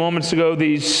you a few moments ago,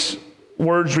 these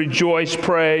words, rejoice,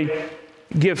 pray,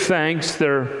 give thanks,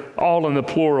 they're all in the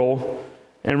plural,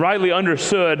 and rightly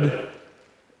understood,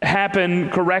 happen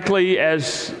correctly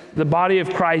as the body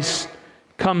of Christ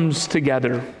comes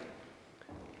together.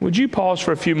 Would you pause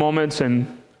for a few moments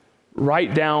and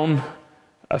write down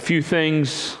a few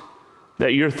things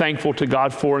that you're thankful to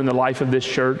God for in the life of this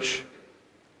church?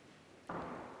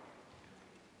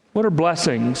 What are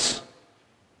blessings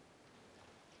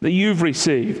that you've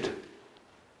received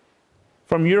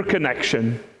from your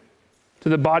connection to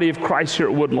the body of Christ here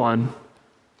at Woodlawn,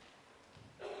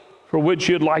 for which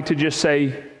you'd like to just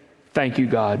say, thank you,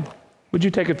 God? Would you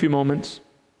take a few moments?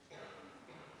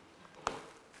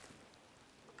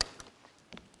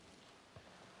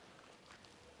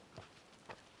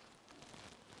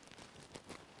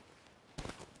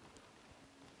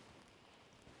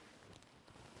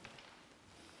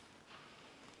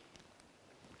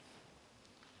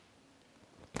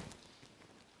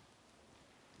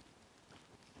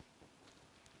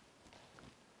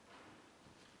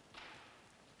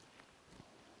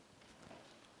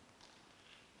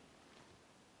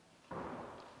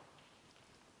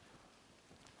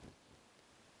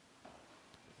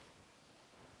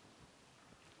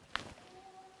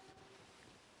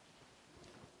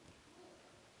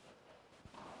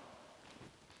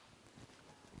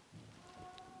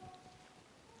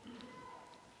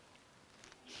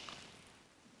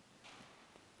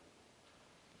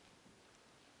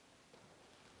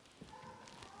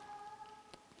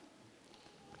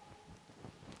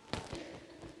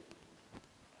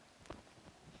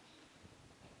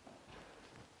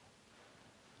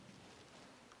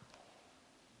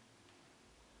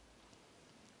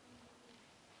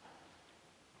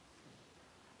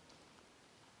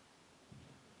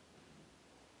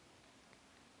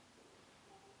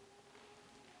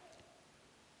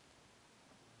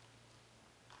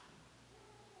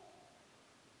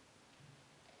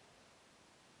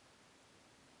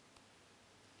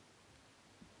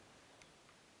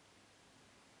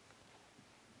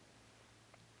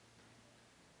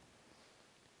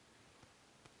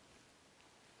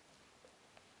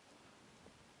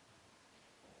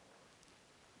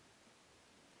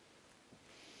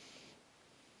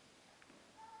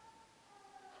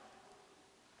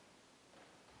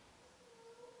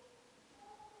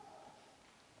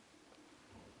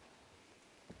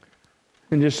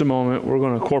 In just a moment, we're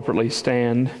going to corporately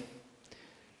stand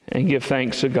and give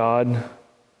thanks to God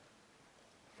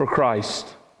for Christ,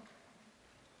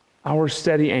 our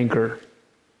steady anchor,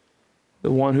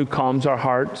 the one who calms our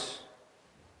hearts,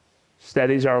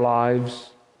 steadies our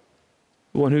lives,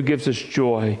 the one who gives us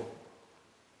joy.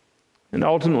 And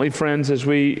ultimately, friends, as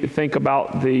we think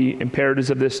about the imperatives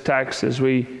of this text, as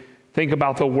we think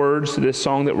about the words to this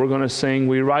song that we're going to sing,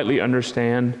 we rightly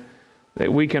understand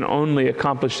that we can only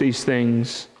accomplish these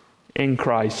things in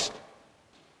Christ.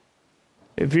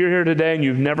 If you're here today and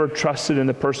you've never trusted in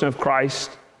the person of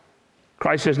Christ,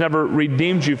 Christ has never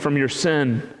redeemed you from your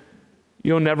sin,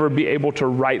 you'll never be able to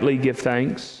rightly give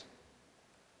thanks.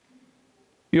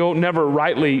 You'll never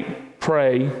rightly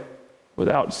pray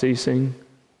without ceasing.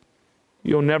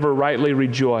 You'll never rightly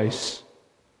rejoice.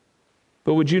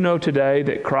 But would you know today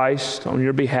that Christ, on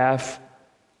your behalf,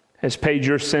 has paid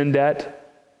your sin debt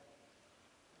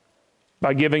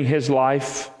by giving his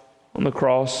life on the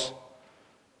cross?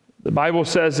 The Bible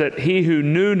says that he who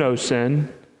knew no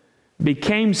sin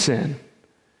became sin.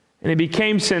 And he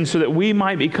became sin so that we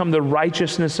might become the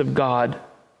righteousness of God.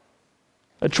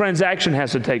 A transaction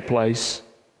has to take place.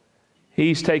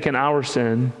 He's taken our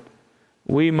sin.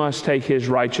 We must take his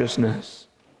righteousness.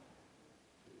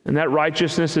 And that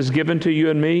righteousness is given to you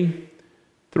and me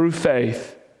through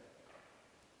faith.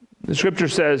 The scripture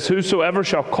says, whosoever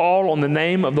shall call on the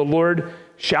name of the Lord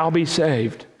shall be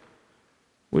saved.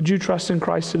 Would you trust in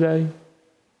Christ today?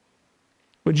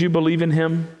 Would you believe in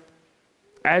him?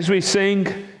 As we sing,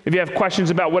 if you have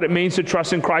questions about what it means to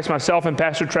trust in Christ, myself and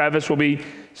Pastor Travis will be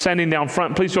standing down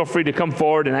front. Please feel free to come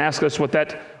forward and ask us what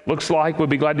that looks like. We'd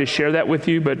be glad to share that with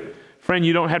you. But friend,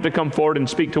 you don't have to come forward and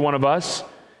speak to one of us.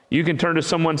 You can turn to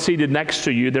someone seated next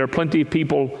to you. There are plenty of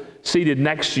people seated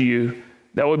next to you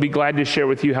that would be glad to share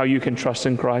with you how you can trust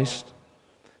in Christ.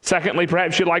 Secondly,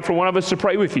 perhaps you'd like for one of us to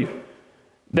pray with you,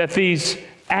 that these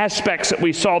aspects that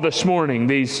we saw this morning,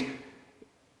 these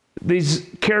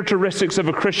characteristics of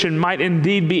a Christian might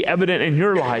indeed be evident in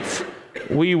your life.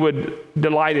 We would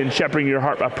delight in shepherding your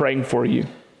heart by praying for you.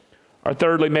 Or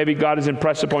thirdly, maybe God has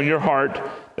impressed upon your heart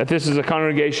that this is a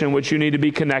congregation in which you need to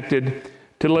be connected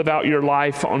to live out your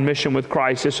life on mission with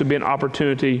Christ. This would be an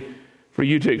opportunity for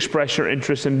you to express your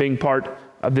interest in being part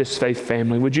of this faith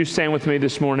family. Would you stand with me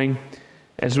this morning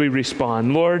as we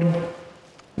respond? Lord,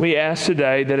 we ask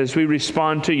today that as we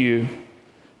respond to you,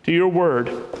 to your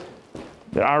word,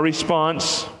 that our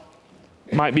response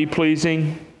might be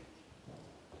pleasing.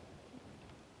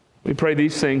 We pray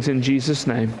these things in Jesus'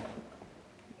 name.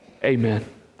 Amen.